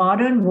really, the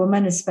modern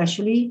woman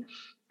especially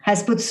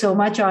has put so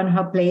much on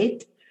her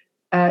plate.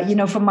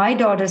 For my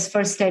daughter's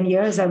first 10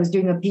 years, I was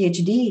doing a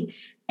PhD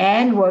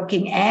and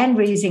working and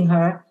raising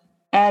her.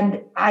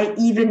 And I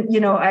even,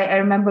 I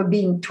remember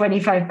being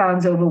 25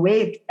 pounds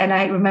overweight. And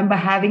I remember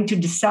having to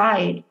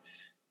decide,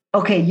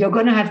 okay, you're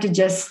going to have to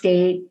just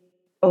stay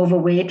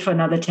overweight for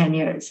another 10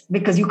 years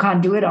because you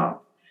can't do it all.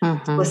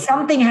 So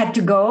something had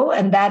to go,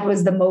 and that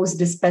was the most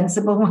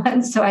dispensable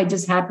one. So I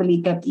just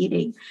happily kept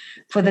eating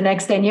for the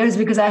next 10 years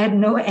because I had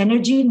no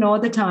energy nor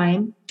the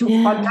time to,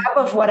 on top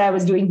of what I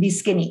was doing, be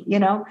skinny,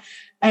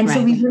 And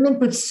so we women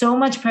put so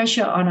much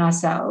pressure on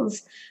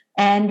ourselves,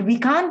 and we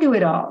can't do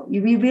it all.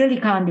 We really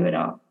can't do it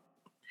all.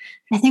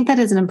 I think that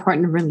is an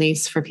important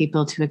release for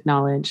people to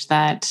acknowledge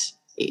that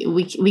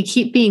we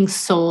keep being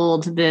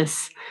sold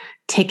this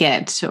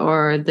ticket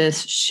or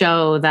this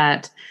show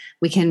that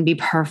we can be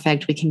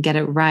perfect. We can get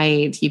it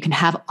right. You can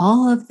have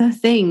all of the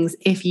things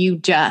if you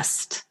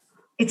just.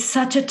 It's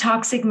such a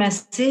toxic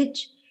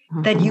message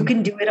that you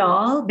can do it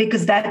all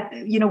because that,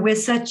 we're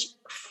such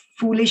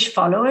foolish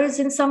followers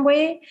in some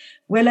way.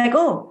 We're like,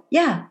 oh,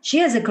 yeah, she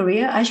has a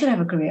career. I should have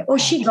a career. Oh,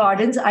 she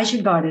gardens. I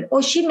should garden.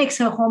 Oh, she makes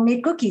her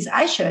homemade cookies.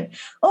 I should.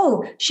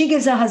 Oh, she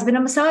gives her husband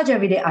a massage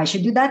every day. I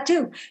should do that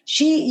too.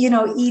 She,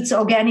 eats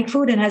organic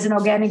food and has an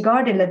organic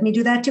garden. Let me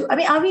do that too. I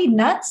mean, are we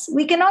nuts?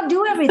 We cannot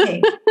do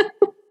everything.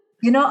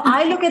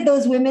 I look at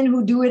those women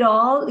who do it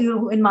all,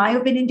 who, in my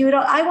opinion, do it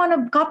all. I want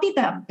to copy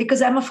them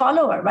because I'm a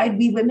follower, right?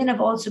 We women have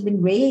also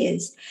been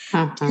raised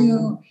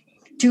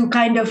to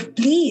kind of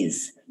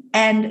please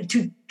and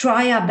to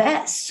try our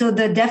best. So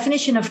the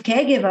definition of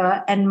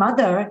caregiver and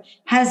mother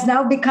has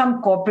now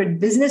become corporate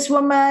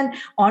businesswoman,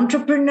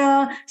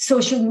 entrepreneur,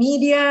 social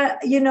media,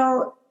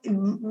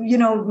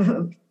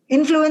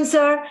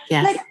 influencer.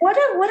 Yes. Like, what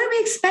are we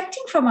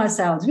expecting from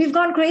ourselves? We've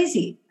gone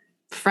crazy.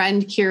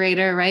 Friend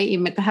curator, right?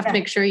 You have to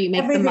make sure you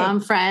make Everything. the mom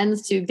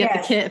friends to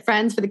get the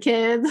friends for the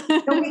kids.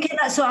 No, we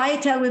cannot. So I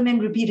tell women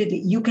repeatedly,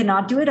 you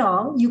cannot do it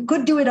all. You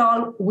could do it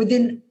all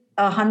within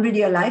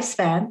 100-year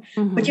lifespan,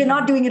 but you're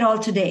not doing it all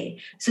today.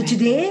 So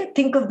today,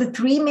 think of the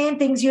 3 main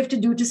things you have to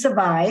do to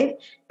survive,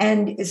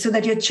 and so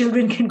that your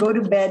children can go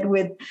to bed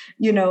with,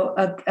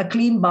 a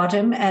clean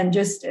bottom and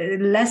just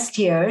less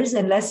tears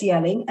and less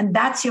yelling. And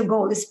that's your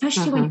goal,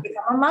 especially when you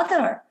become a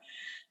mother.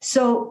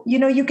 So,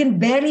 you can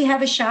barely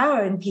have a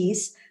shower in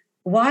peace.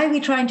 Why are we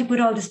trying to put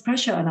all this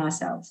pressure on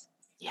ourselves?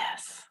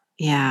 Yes.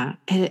 Yeah.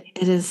 It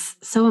is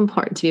so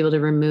important to be able to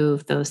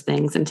remove those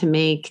things and to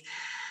make,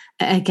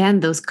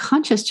 again, those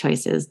conscious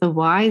choices, the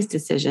wise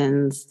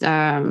decisions,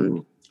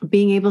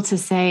 being able to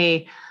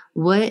say,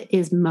 what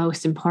is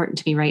most important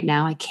to me right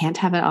now? I can't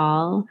have it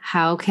all.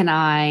 How can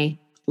I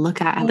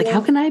look at,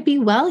 how can I be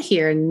well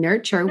here and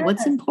nurture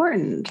what's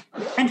important?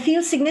 And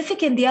feel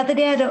significant. The other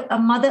day, I had a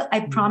mother,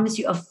 I promise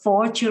you, of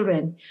 4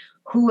 children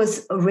who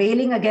was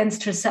railing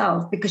against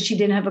herself because she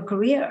didn't have a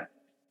career.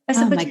 I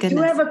said, but you do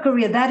have a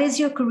career. That is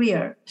your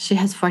career. She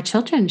has 4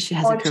 children. She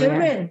has 4 a career.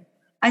 Children.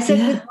 I said,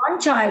 with 1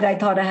 child, I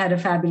thought I had a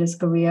fabulous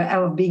career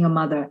of being a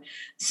mother.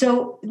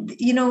 So,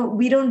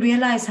 we don't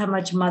realize how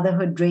much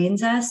motherhood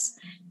drains us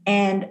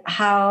and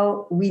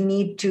how we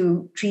need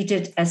to treat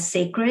it as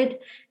sacred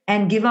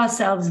and give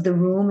ourselves the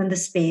room and the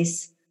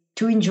space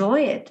to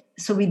enjoy it.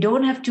 So we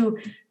don't have to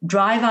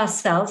drive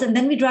ourselves, and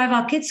then we drive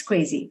our kids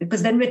crazy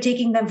because then we're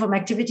taking them from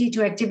activity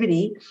to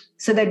activity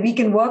so that we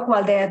can work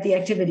while they're at the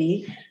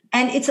activity.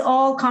 And it's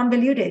all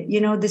convoluted.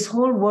 This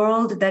whole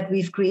world that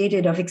we've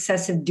created of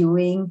excessive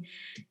doing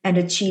and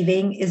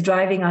achieving is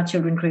driving our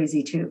children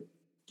crazy too.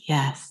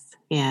 Yes.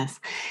 Yes.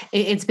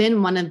 It's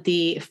been one of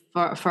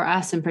for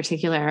us in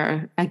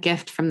particular, a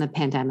gift from the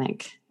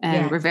pandemic.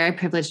 And we're very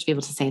privileged to be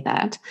able to say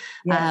that.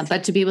 Yes.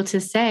 But to be able to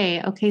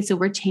say, okay, so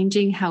we're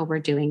changing how we're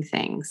doing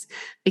things.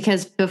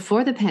 Because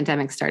before the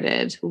pandemic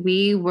started,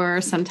 we were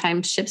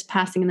sometimes ships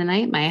passing in the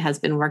night. My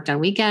husband worked on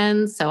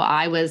weekends. So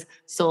I was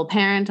sole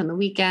parent on the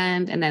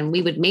weekend. And then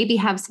we would maybe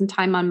have some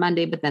time on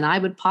Monday, but then I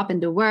would pop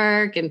into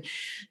work and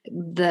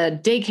the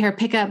daycare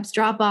pickups,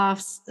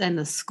 drop-offs, and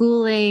the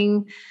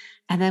schooling.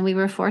 And then we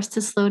were forced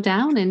to slow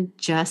down and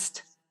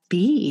just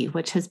be,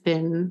 which has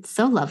been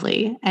so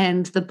lovely.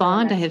 And the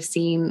bond I have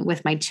seen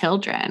with my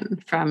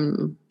children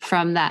from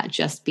that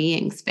just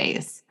being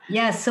space.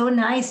 Yeah, so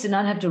nice to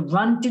not have to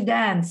run to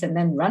dance and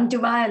then run to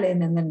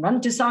violin and then run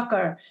to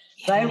soccer.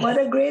 Yes. Right?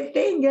 What a great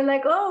thing. You're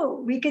like,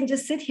 oh, we can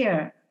just sit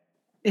here.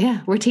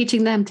 Yeah, we're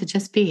teaching them to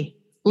just be.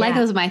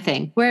 Lego's my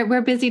thing.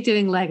 We're busy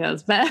doing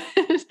Legos, but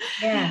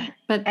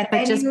but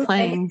just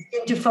playing. You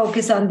begin to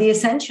focus on the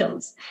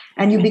essentials,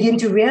 and you begin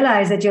to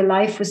realize that your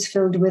life was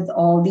filled with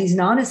all these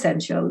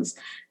non-essentials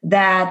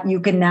that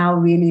you can now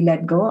really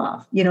let go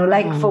of.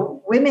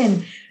 For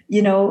women,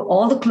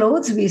 all the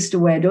clothes we used to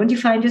wear. Don't you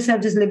find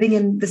yourself just living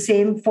in the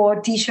same 4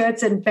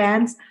 T-shirts and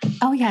pants?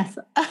 Oh, yes.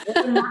 What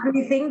a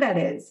lovely thing that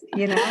is,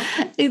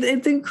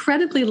 It's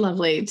incredibly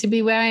lovely to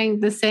be wearing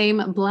the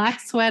same black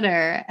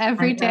sweater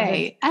every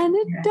day. And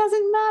it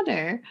doesn't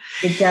matter.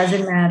 It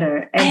doesn't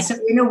matter. And so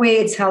in a way,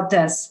 it's helped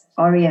us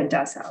orient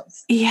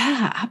ourselves.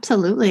 Yeah,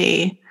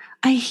 absolutely.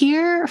 I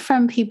hear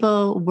from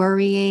people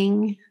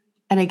worrying.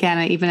 And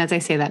again, even as I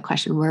say that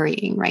question,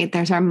 worrying, right?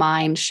 There's our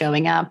mind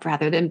showing up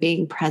rather than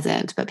being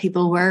present. But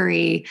people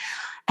worry,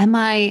 am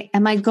I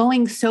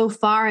going so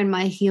far in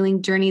my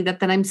healing journey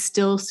that I'm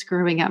still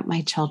screwing up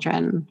my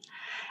children?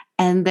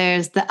 And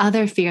there's the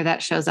other fear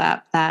that shows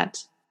up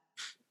that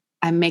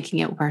I'm making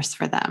it worse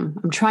for them.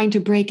 I'm trying to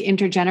break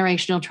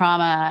intergenerational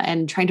trauma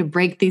and trying to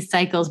break these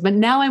cycles. But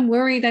now I'm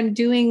worried I'm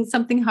doing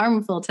something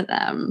harmful to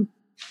them.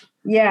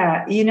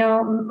 Yeah,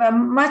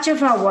 much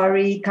of our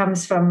worry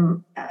comes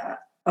from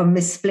a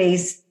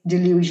misplaced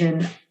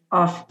delusion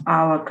of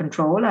our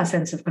control, our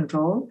sense of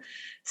control.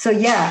 So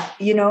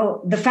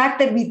the fact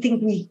that we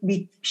think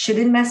we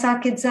shouldn't mess our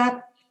kids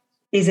up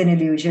is an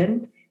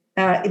illusion.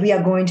 We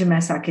are going to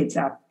mess our kids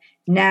up.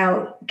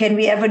 Now, can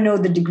we ever know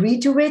the degree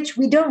to which?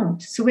 We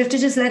don't. So we have to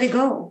just let it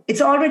go. It's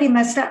already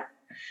messed up.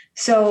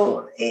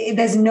 So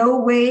there's no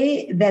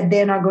way that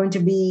they're not going to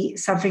be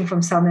suffering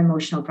from some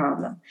emotional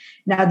problem.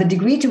 Now, the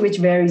degree to which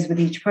varies with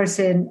each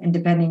person and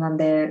depending on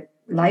their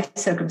life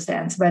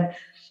circumstance. But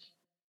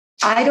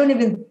I don't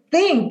even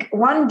think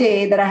one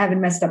day that I haven't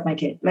messed up my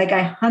kid. Like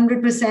I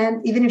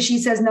 100%, even if she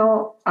says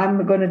no,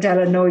 I'm going to tell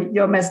her, no,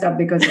 you're messed up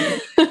because of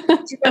me.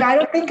 She's like, I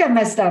don't think I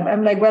messed up.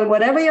 I'm like, well,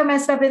 whatever you're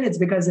messed up in, it's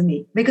because of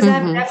me. Because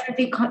I've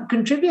definitely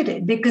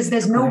contributed, because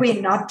there's no way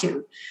not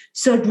to.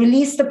 So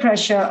release the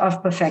pressure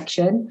of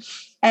perfection.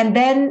 And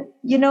then,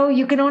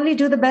 you can only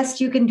do the best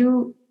you can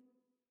do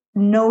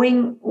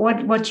knowing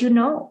what you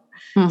know.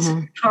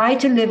 So try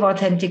to live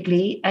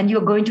authentically, and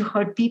you're going to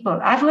hurt people.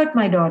 I've hurt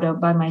my daughter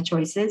by my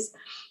choices,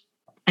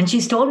 and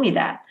she's told me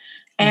that.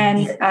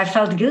 And I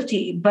felt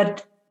guilty.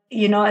 But,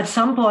 at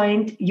some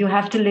point, you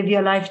have to live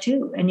your life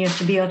too, and you have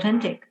to be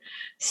authentic.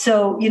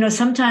 So,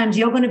 sometimes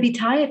you're going to be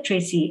tired,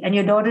 Tracy, and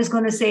your daughter's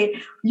going to say,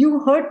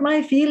 you hurt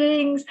my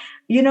feelings.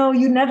 You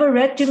never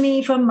read to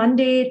me from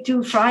Monday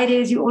to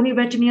Fridays. You only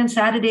read to me on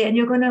Saturday. And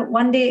you're going to,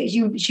 one day,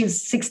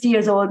 she's 60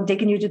 years old,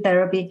 taking you to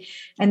therapy.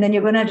 And then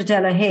you're going to have to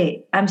tell her,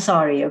 hey, I'm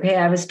sorry. Okay.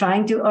 I was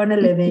trying to earn a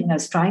living. I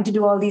was trying to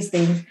do all these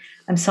things.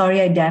 I'm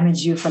sorry I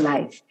damaged you for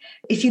life.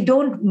 If you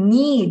don't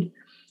need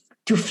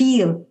to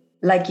feel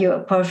like you're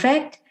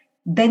perfect,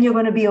 then you're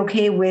going to be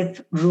okay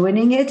with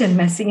ruining it and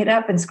messing it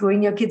up and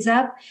screwing your kids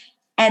up.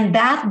 And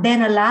that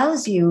then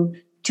allows you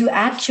to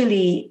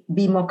actually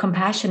be more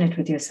compassionate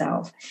with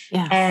yourself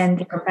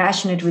and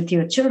compassionate with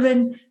your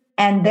children,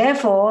 and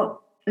therefore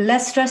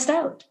less stressed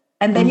out.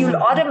 And then you'll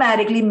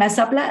automatically mess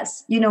up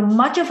less.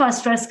 Much of our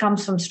stress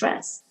comes from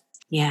stress.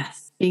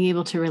 Yes, being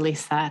able to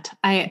release that.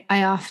 I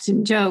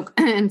often joke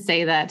and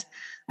say that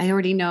I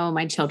already know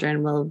my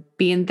children will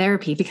be in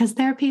therapy because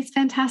therapy is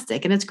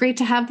fantastic. And it's great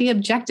to have the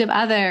objective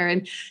other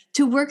and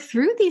to work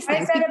through these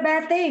things. Is that a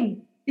bad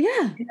thing?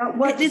 Yeah.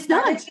 It's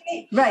not.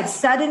 Right.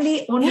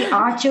 Suddenly only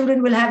our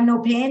children will have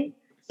no pain.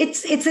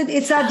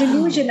 It's our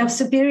delusion of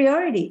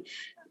superiority.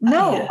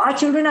 No, our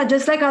children are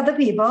just like other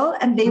people,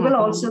 and they will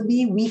also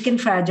be weak and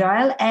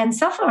fragile and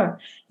suffer.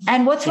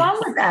 And what's wrong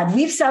with that?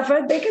 We've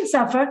suffered, they can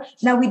suffer.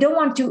 Now, we don't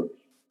want to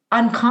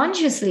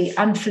unconsciously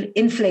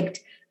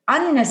inflict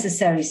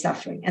unnecessary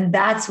suffering. And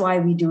that's why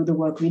we do the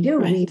work we do.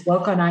 Right. We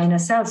work on our inner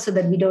self so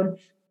that we don't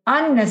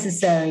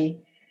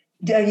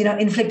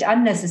inflict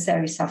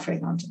unnecessary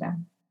suffering onto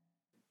them.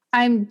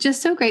 I'm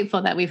just so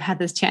grateful that we've had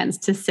this chance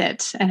to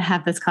sit and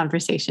have this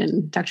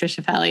conversation, Dr.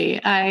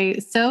 Shefali. I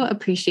so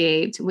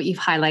appreciate what you've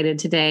highlighted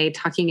today,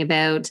 talking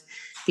about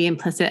the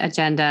implicit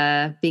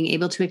agenda, being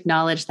able to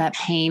acknowledge that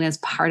pain is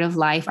part of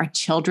life. Our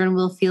children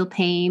will feel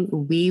pain.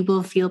 We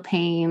will feel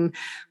pain.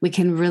 We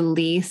can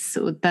release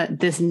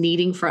this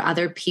needing for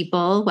other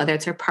people, whether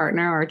it's our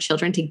partner or our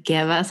children, to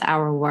give us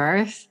our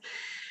worth.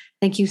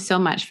 Thank you so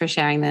much for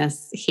sharing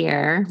this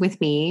here with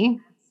me.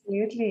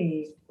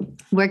 Absolutely.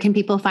 Where can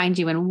people find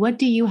you, and what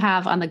do you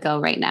have on the go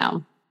right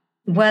now?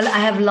 Well, I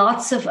have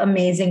lots of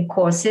amazing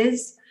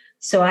courses.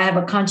 So I have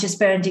a Conscious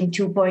Parenting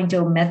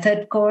 2.0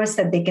 method course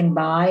that they can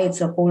buy.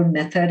 It's a whole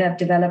method I've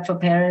developed for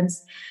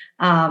parents.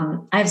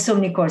 I have so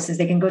many courses.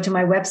 They can go to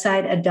my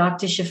website at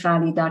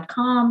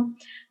drshefali.com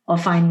or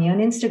find me on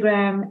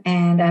Instagram.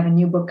 And I have a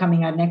new book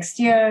coming out next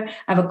year.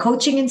 I have a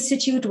coaching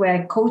institute where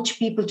I coach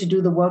people to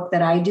do the work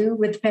that I do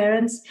with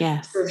parents.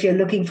 Yes. So if you're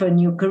looking for a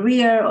new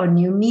career or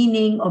new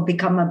meaning or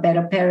become a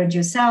better parent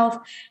yourself,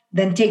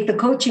 then take the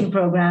coaching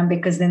program,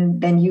 because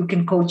then you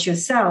can coach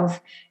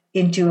yourself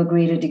into a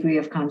greater degree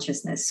of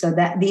consciousness. So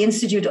that the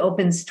Institute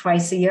opens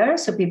twice a year,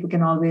 so people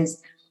can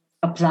always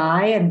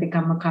apply and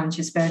become a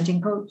conscious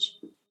parenting coach.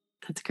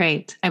 That's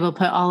great. I will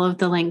put all of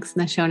the links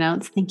in the show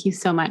notes. Thank you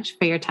so much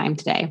for your time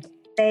today.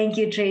 Thank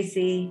you,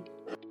 Tracy.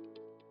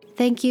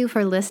 Thank you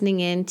for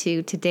listening in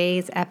to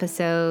today's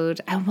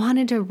episode. I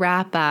wanted to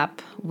wrap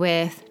up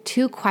with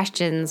 2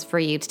 questions for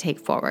you to take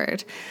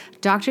forward.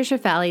 Dr.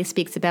 Shefali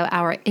speaks about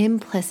our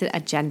implicit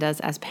agendas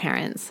as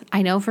parents.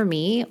 I know for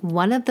me,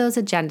 one of those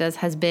agendas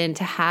has been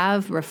to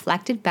have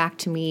reflected back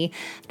to me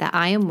that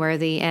I am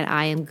worthy and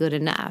I am good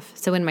enough.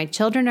 So when my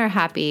children are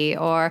happy,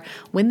 or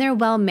when they're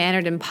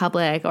well-mannered in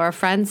public, or a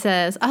friend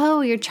says,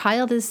 "Oh, your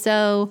child is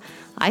so,"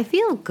 I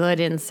feel good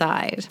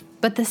inside.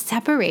 But the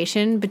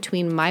separation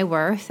between my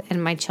worth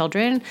and my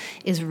children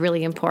is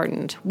really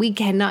important. We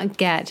cannot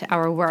get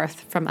our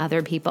worth from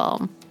other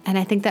people. And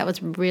I think that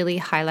was really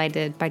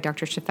highlighted by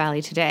Dr.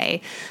 Shefali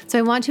today. So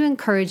I want to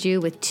encourage you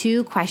with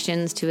 2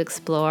 questions to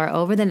explore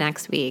over the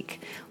next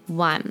week.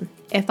 1,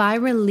 if I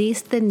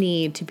released the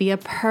need to be a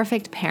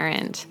perfect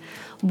parent,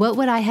 what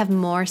would I have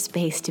more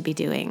space to be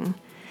doing?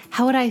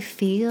 How would I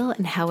feel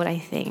and how would I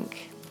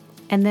think?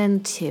 And then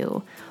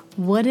 2,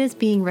 what is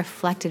being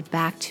reflected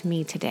back to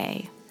me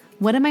today?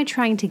 What am I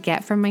trying to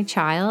get from my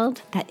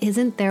child that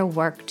isn't their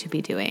work to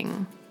be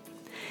doing?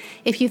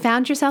 If you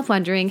found yourself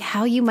wondering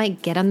how you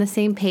might get on the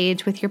same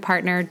page with your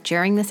partner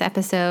during this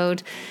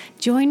episode,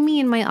 Join me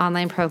in my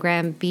online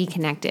program, Be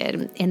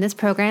Connected. In this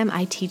program,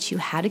 I teach you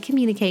how to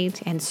communicate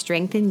and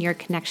strengthen your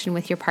connection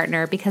with your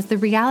partner, because the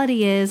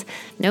reality is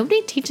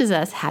nobody teaches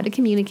us how to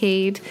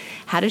communicate,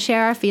 how to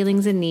share our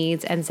feelings and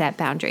needs, and set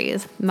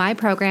boundaries. My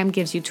program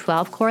gives you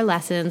 12 core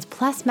lessons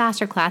plus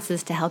master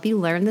classes to help you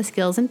learn the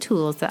skills and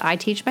tools that I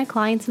teach my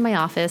clients in my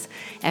office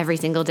every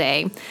single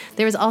day.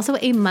 There is also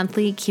a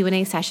monthly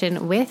Q&A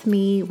session with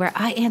me where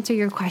I answer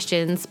your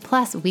questions,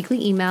 plus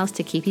weekly emails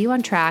to keep you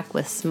on track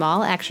with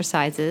small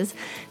exercises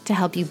to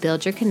help you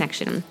build your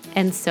connection,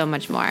 and so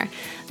much more.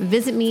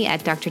 Visit me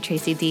at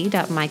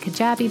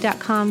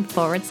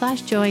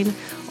drtracyd.mykajabi.com/join,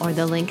 or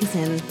the link is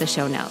in the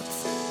show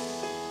notes.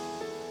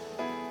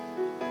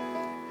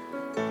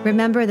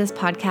 Remember, this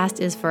podcast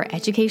is for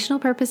educational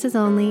purposes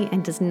only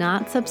and does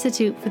not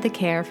substitute for the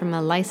care from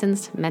a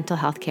licensed mental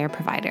health care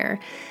provider.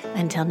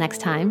 Until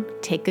next time,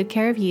 take good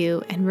care of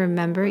you, and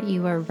remember,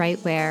 you are right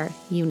where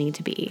you need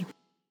to be.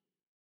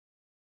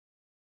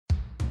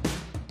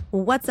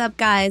 What's up,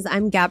 guys?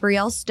 I'm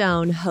Gabrielle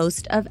Stone,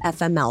 host of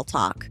FML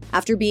Talk.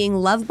 After being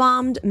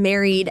love-bombed,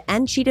 married,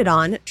 and cheated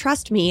on,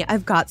 trust me,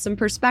 I've got some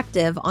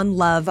perspective on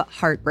love,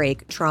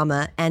 heartbreak,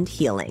 trauma, and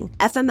healing.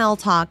 FML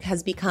Talk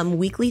has become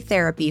weekly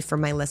therapy for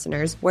my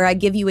listeners, where I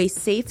give you a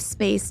safe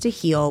space to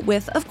heal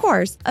with, of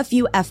course, a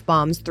few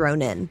F-bombs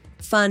thrown in.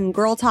 Fun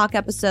girl talk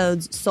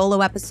episodes,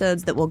 solo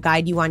episodes that will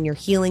guide you on your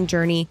healing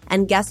journey,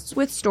 and guests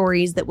with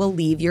stories that will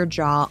leave your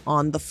jaw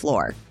on the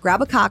floor.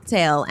 Grab a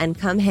cocktail and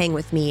come hang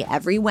with me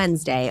every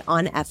Wednesday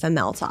on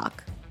FML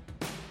Talk.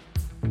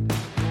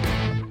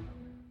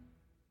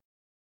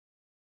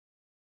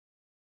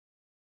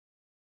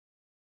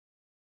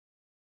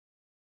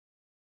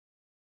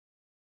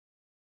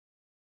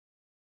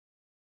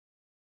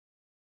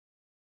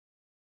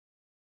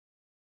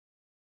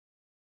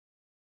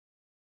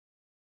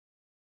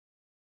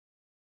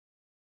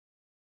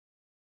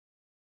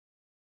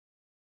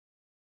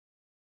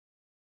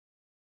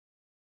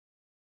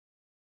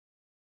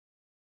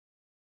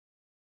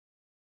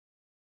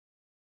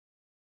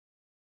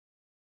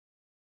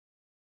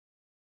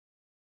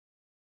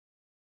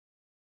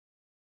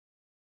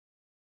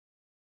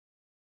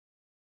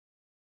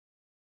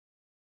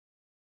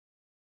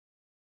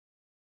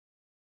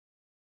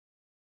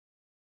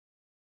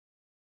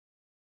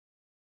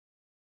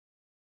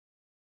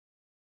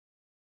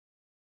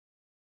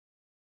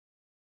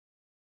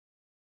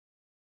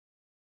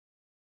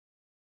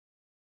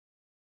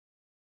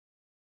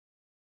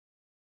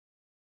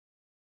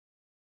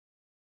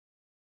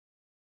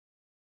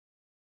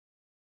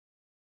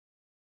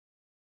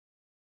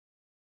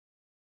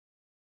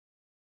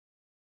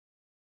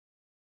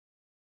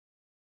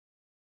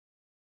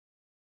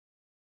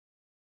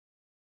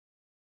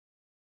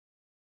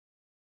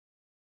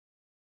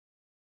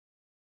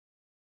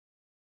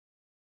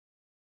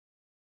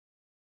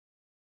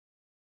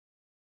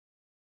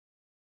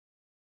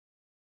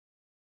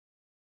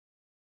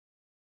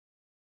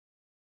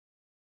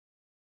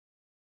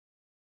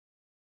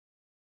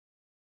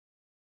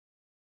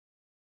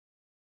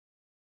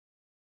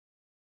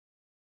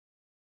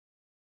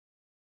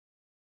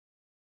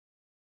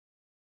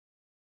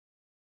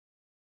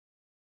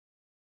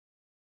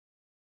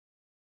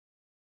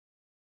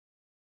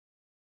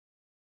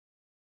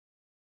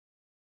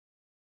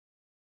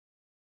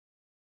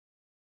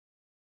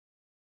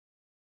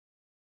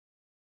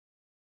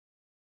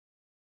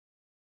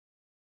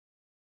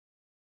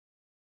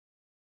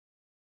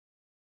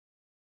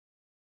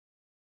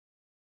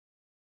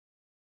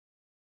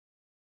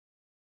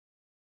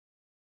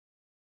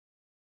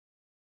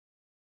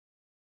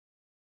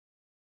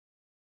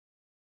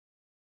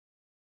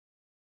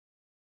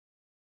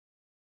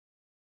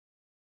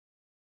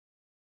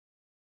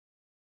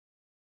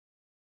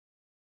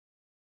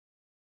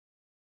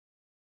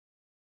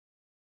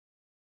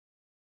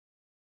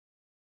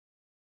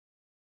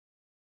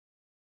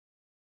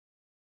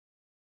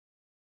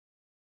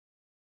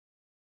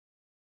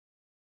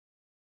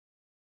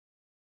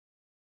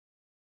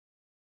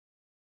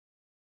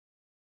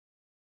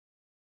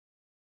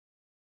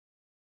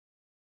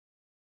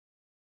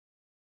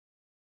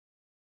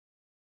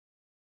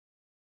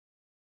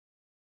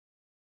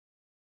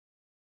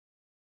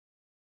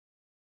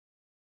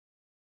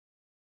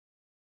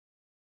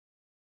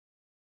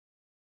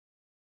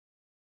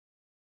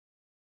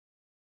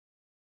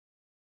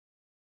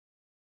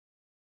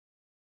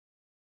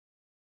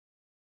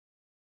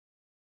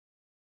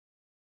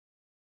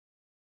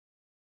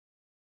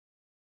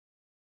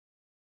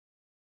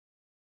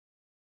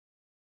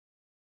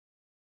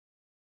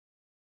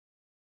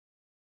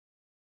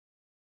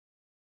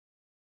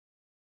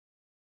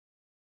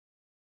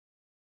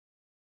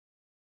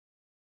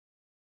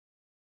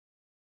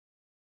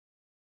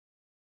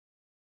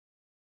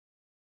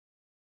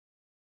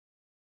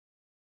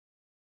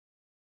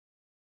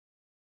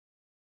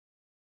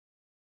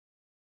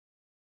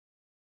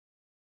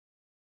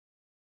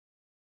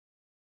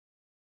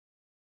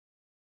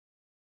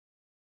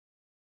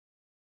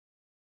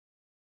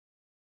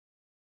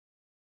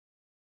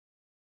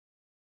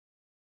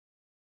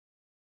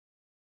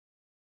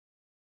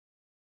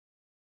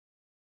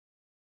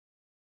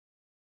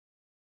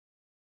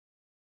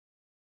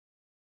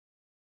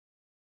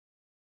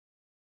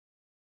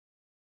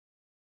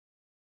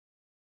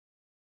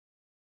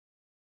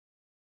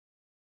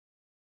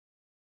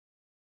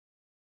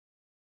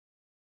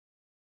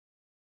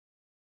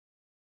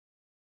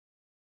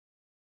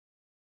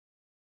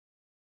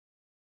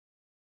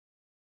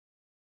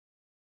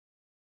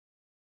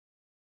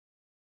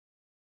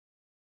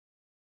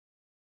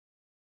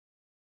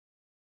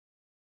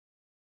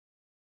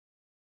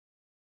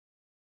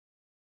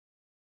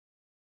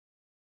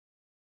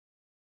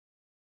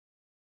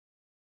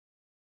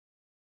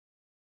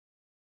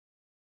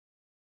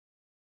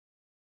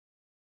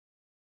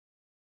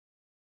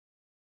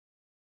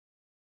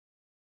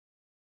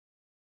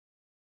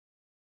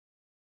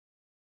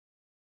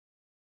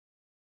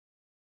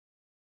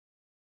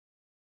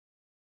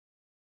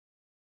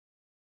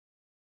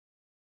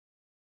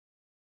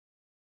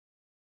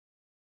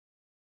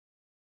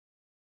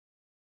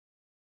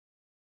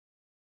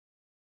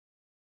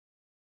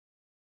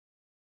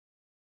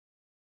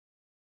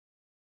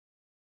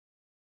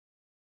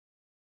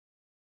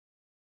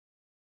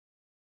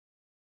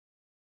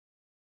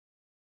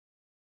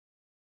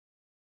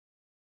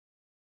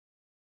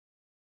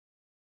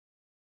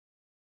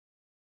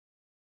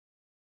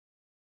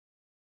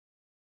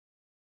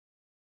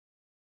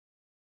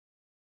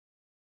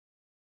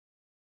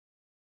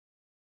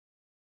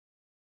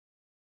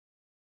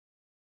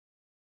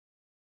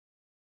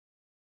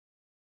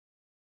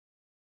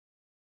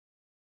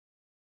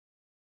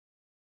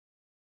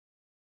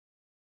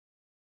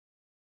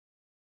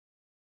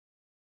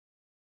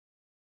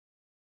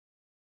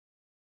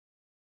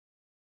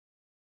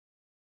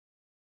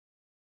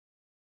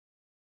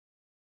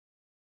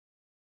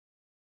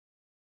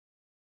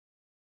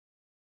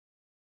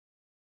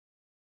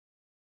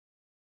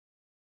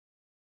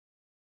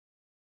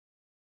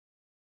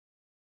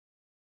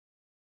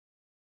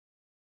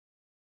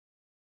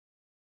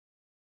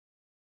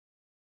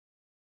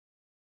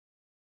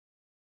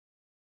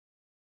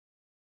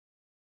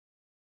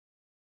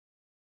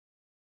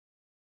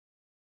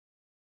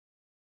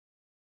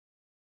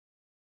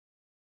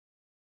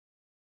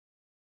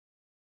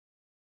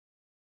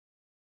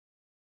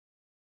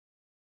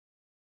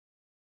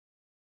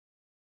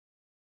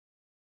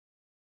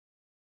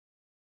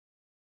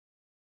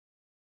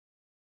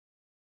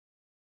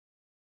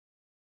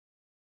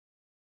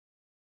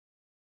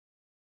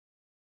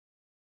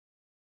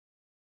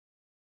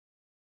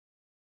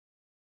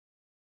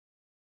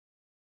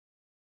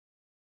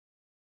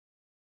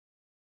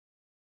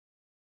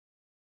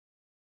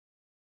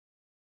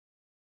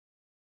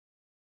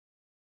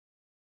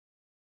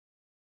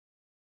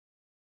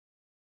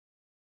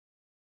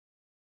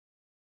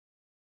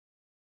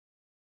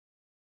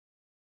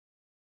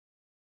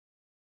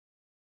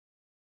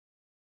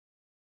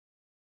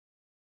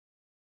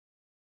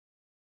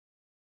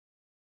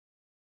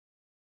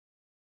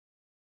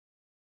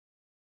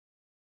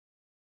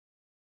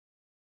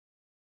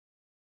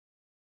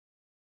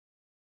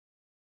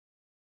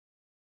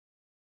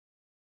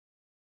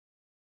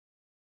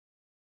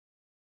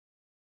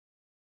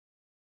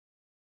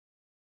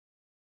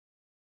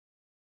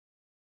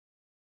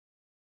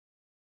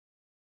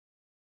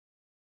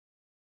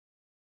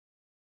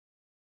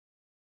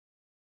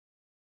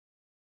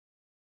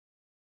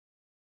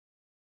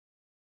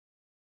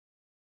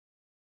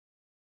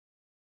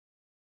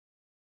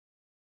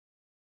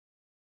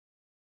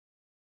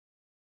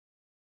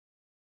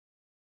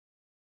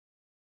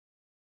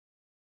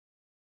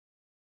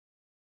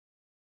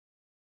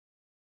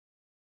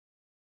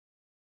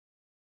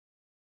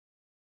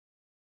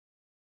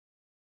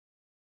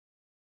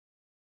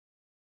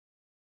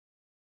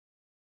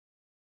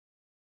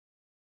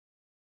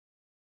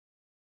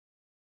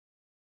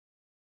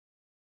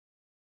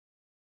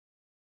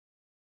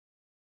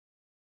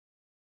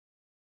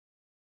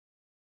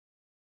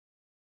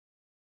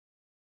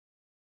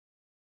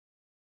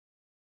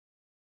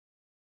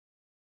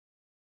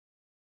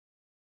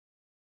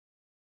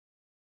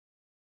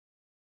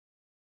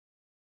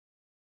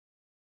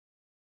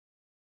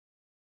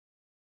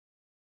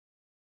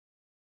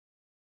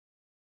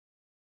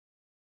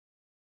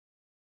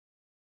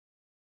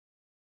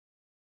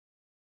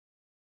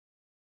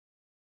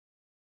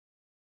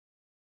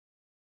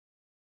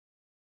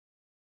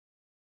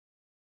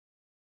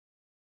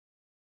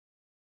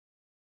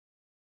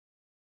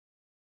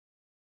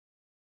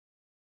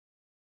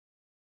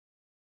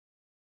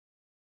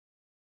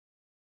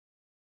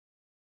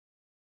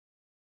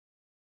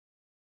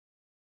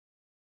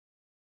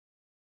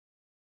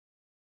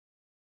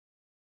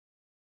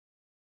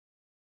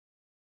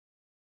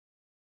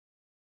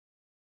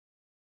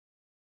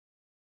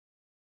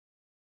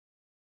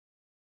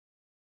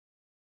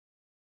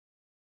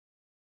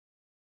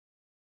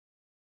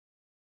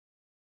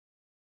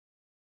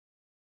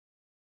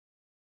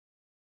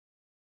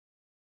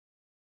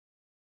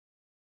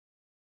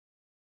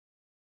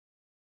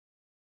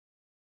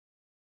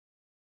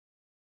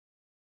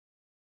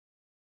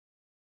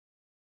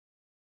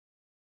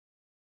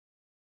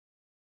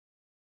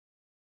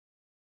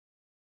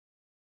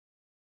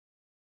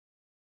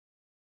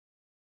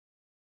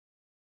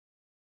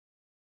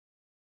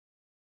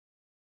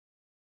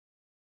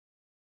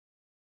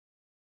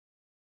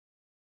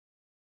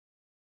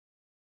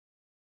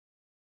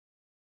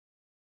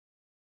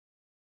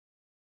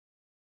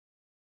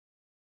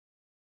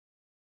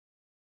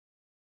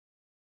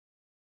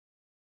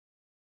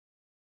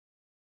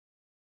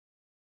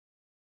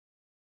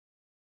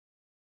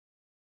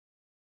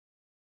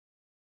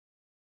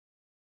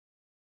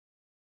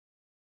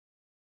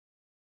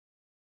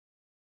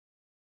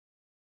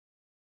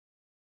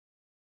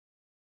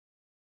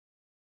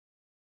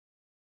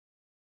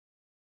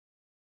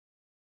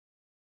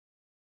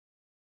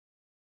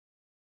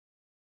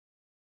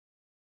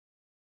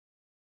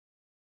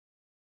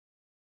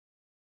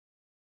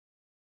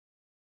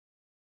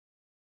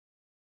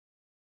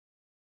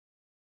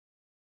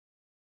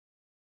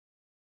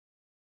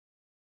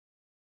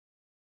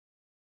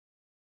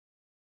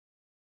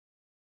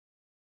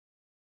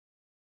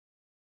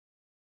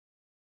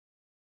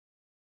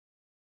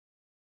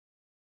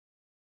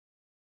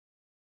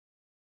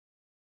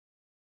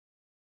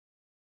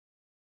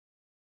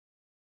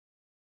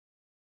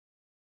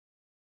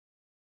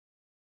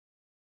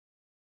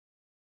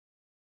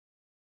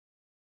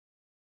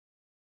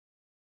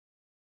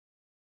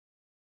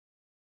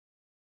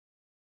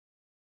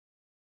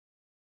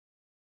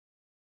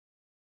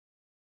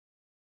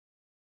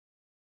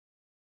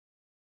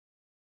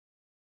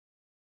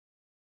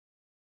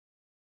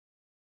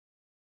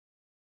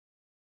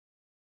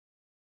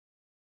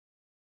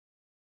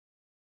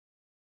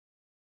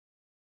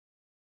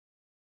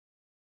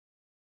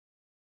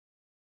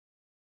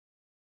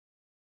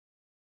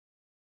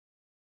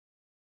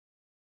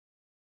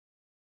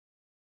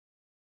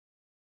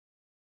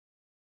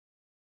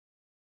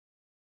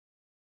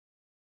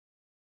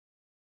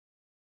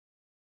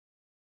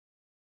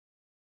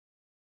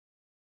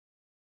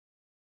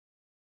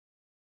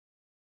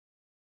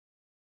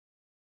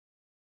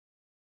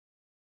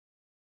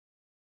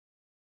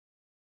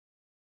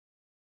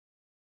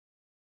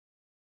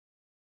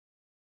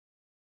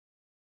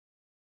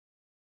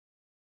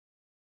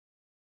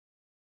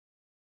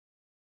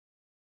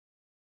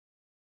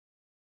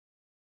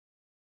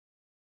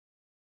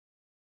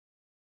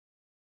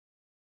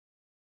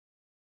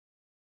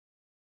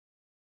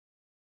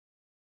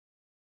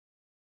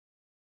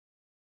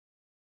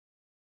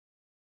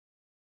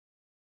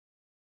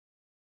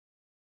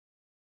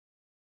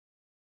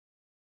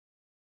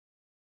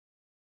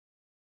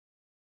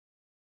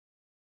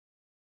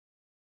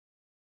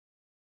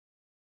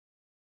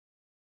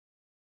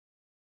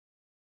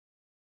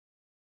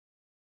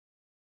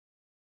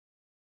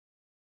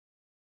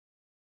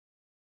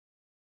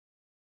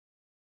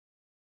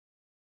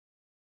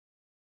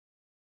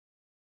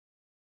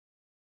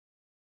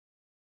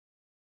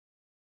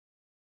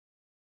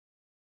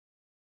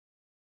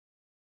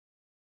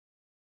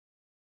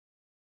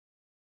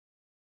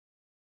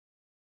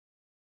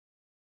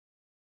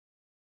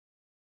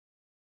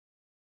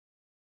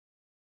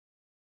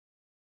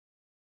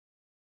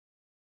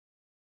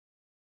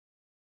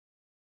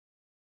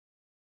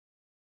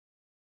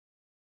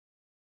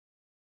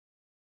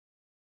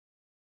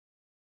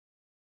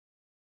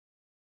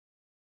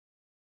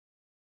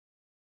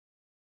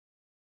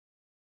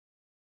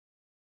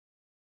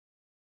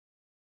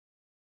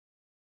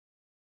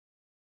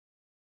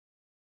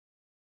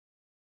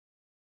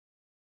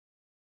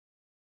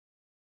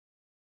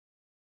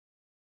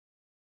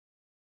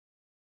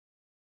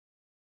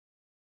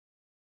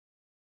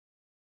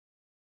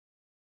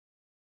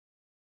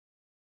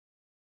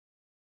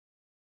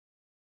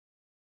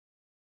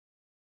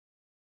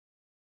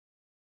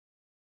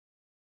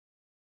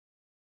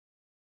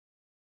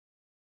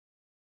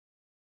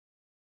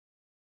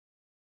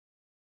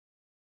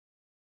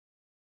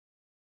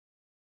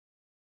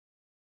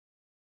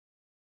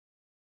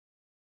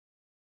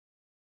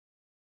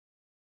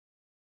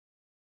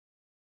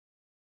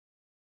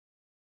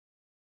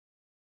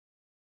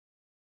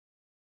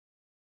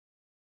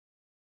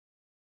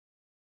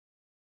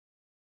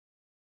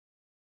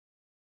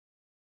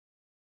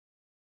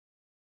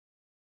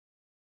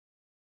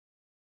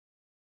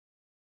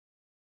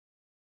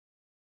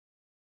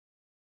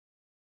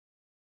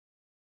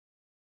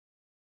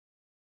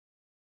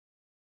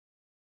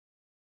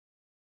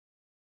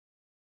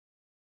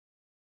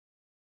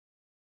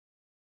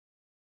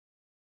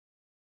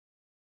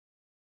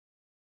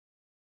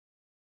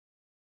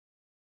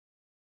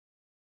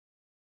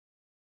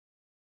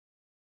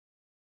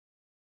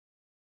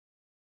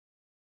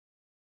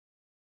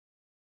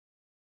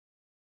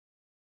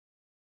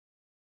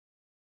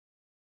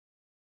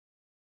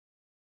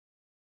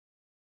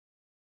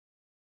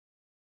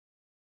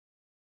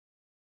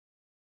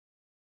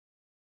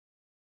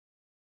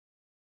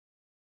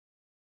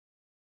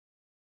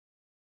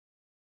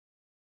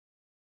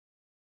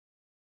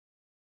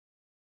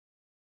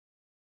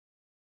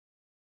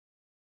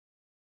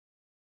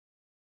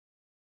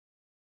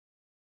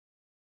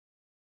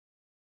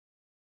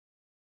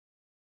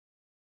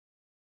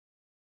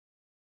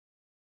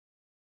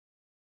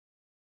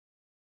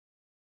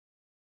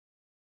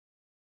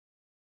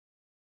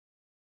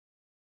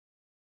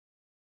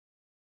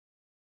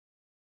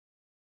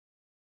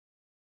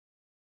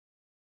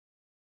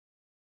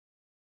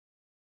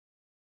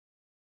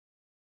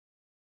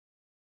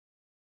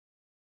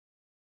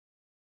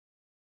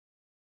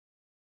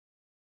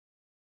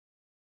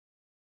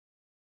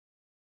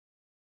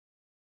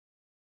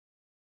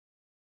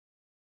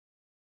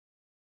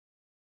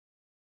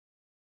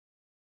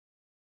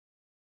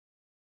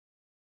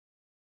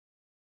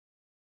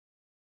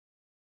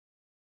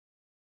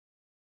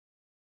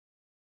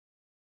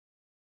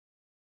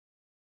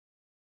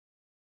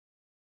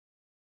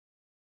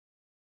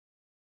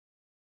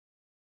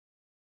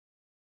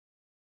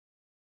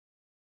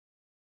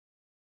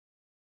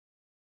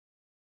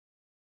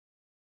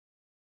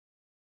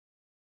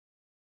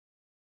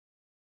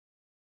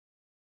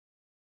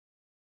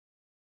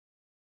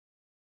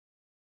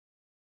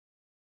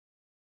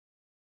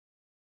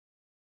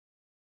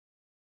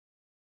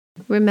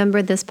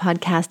 Remember, this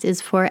podcast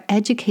is for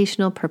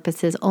educational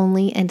purposes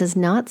only and does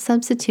not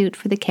substitute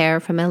for the care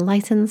from a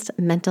licensed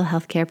mental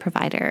health care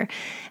provider.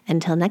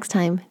 Until next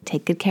time,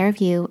 take good care of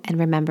you and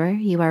remember,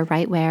 you are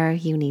right where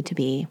you need to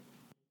be.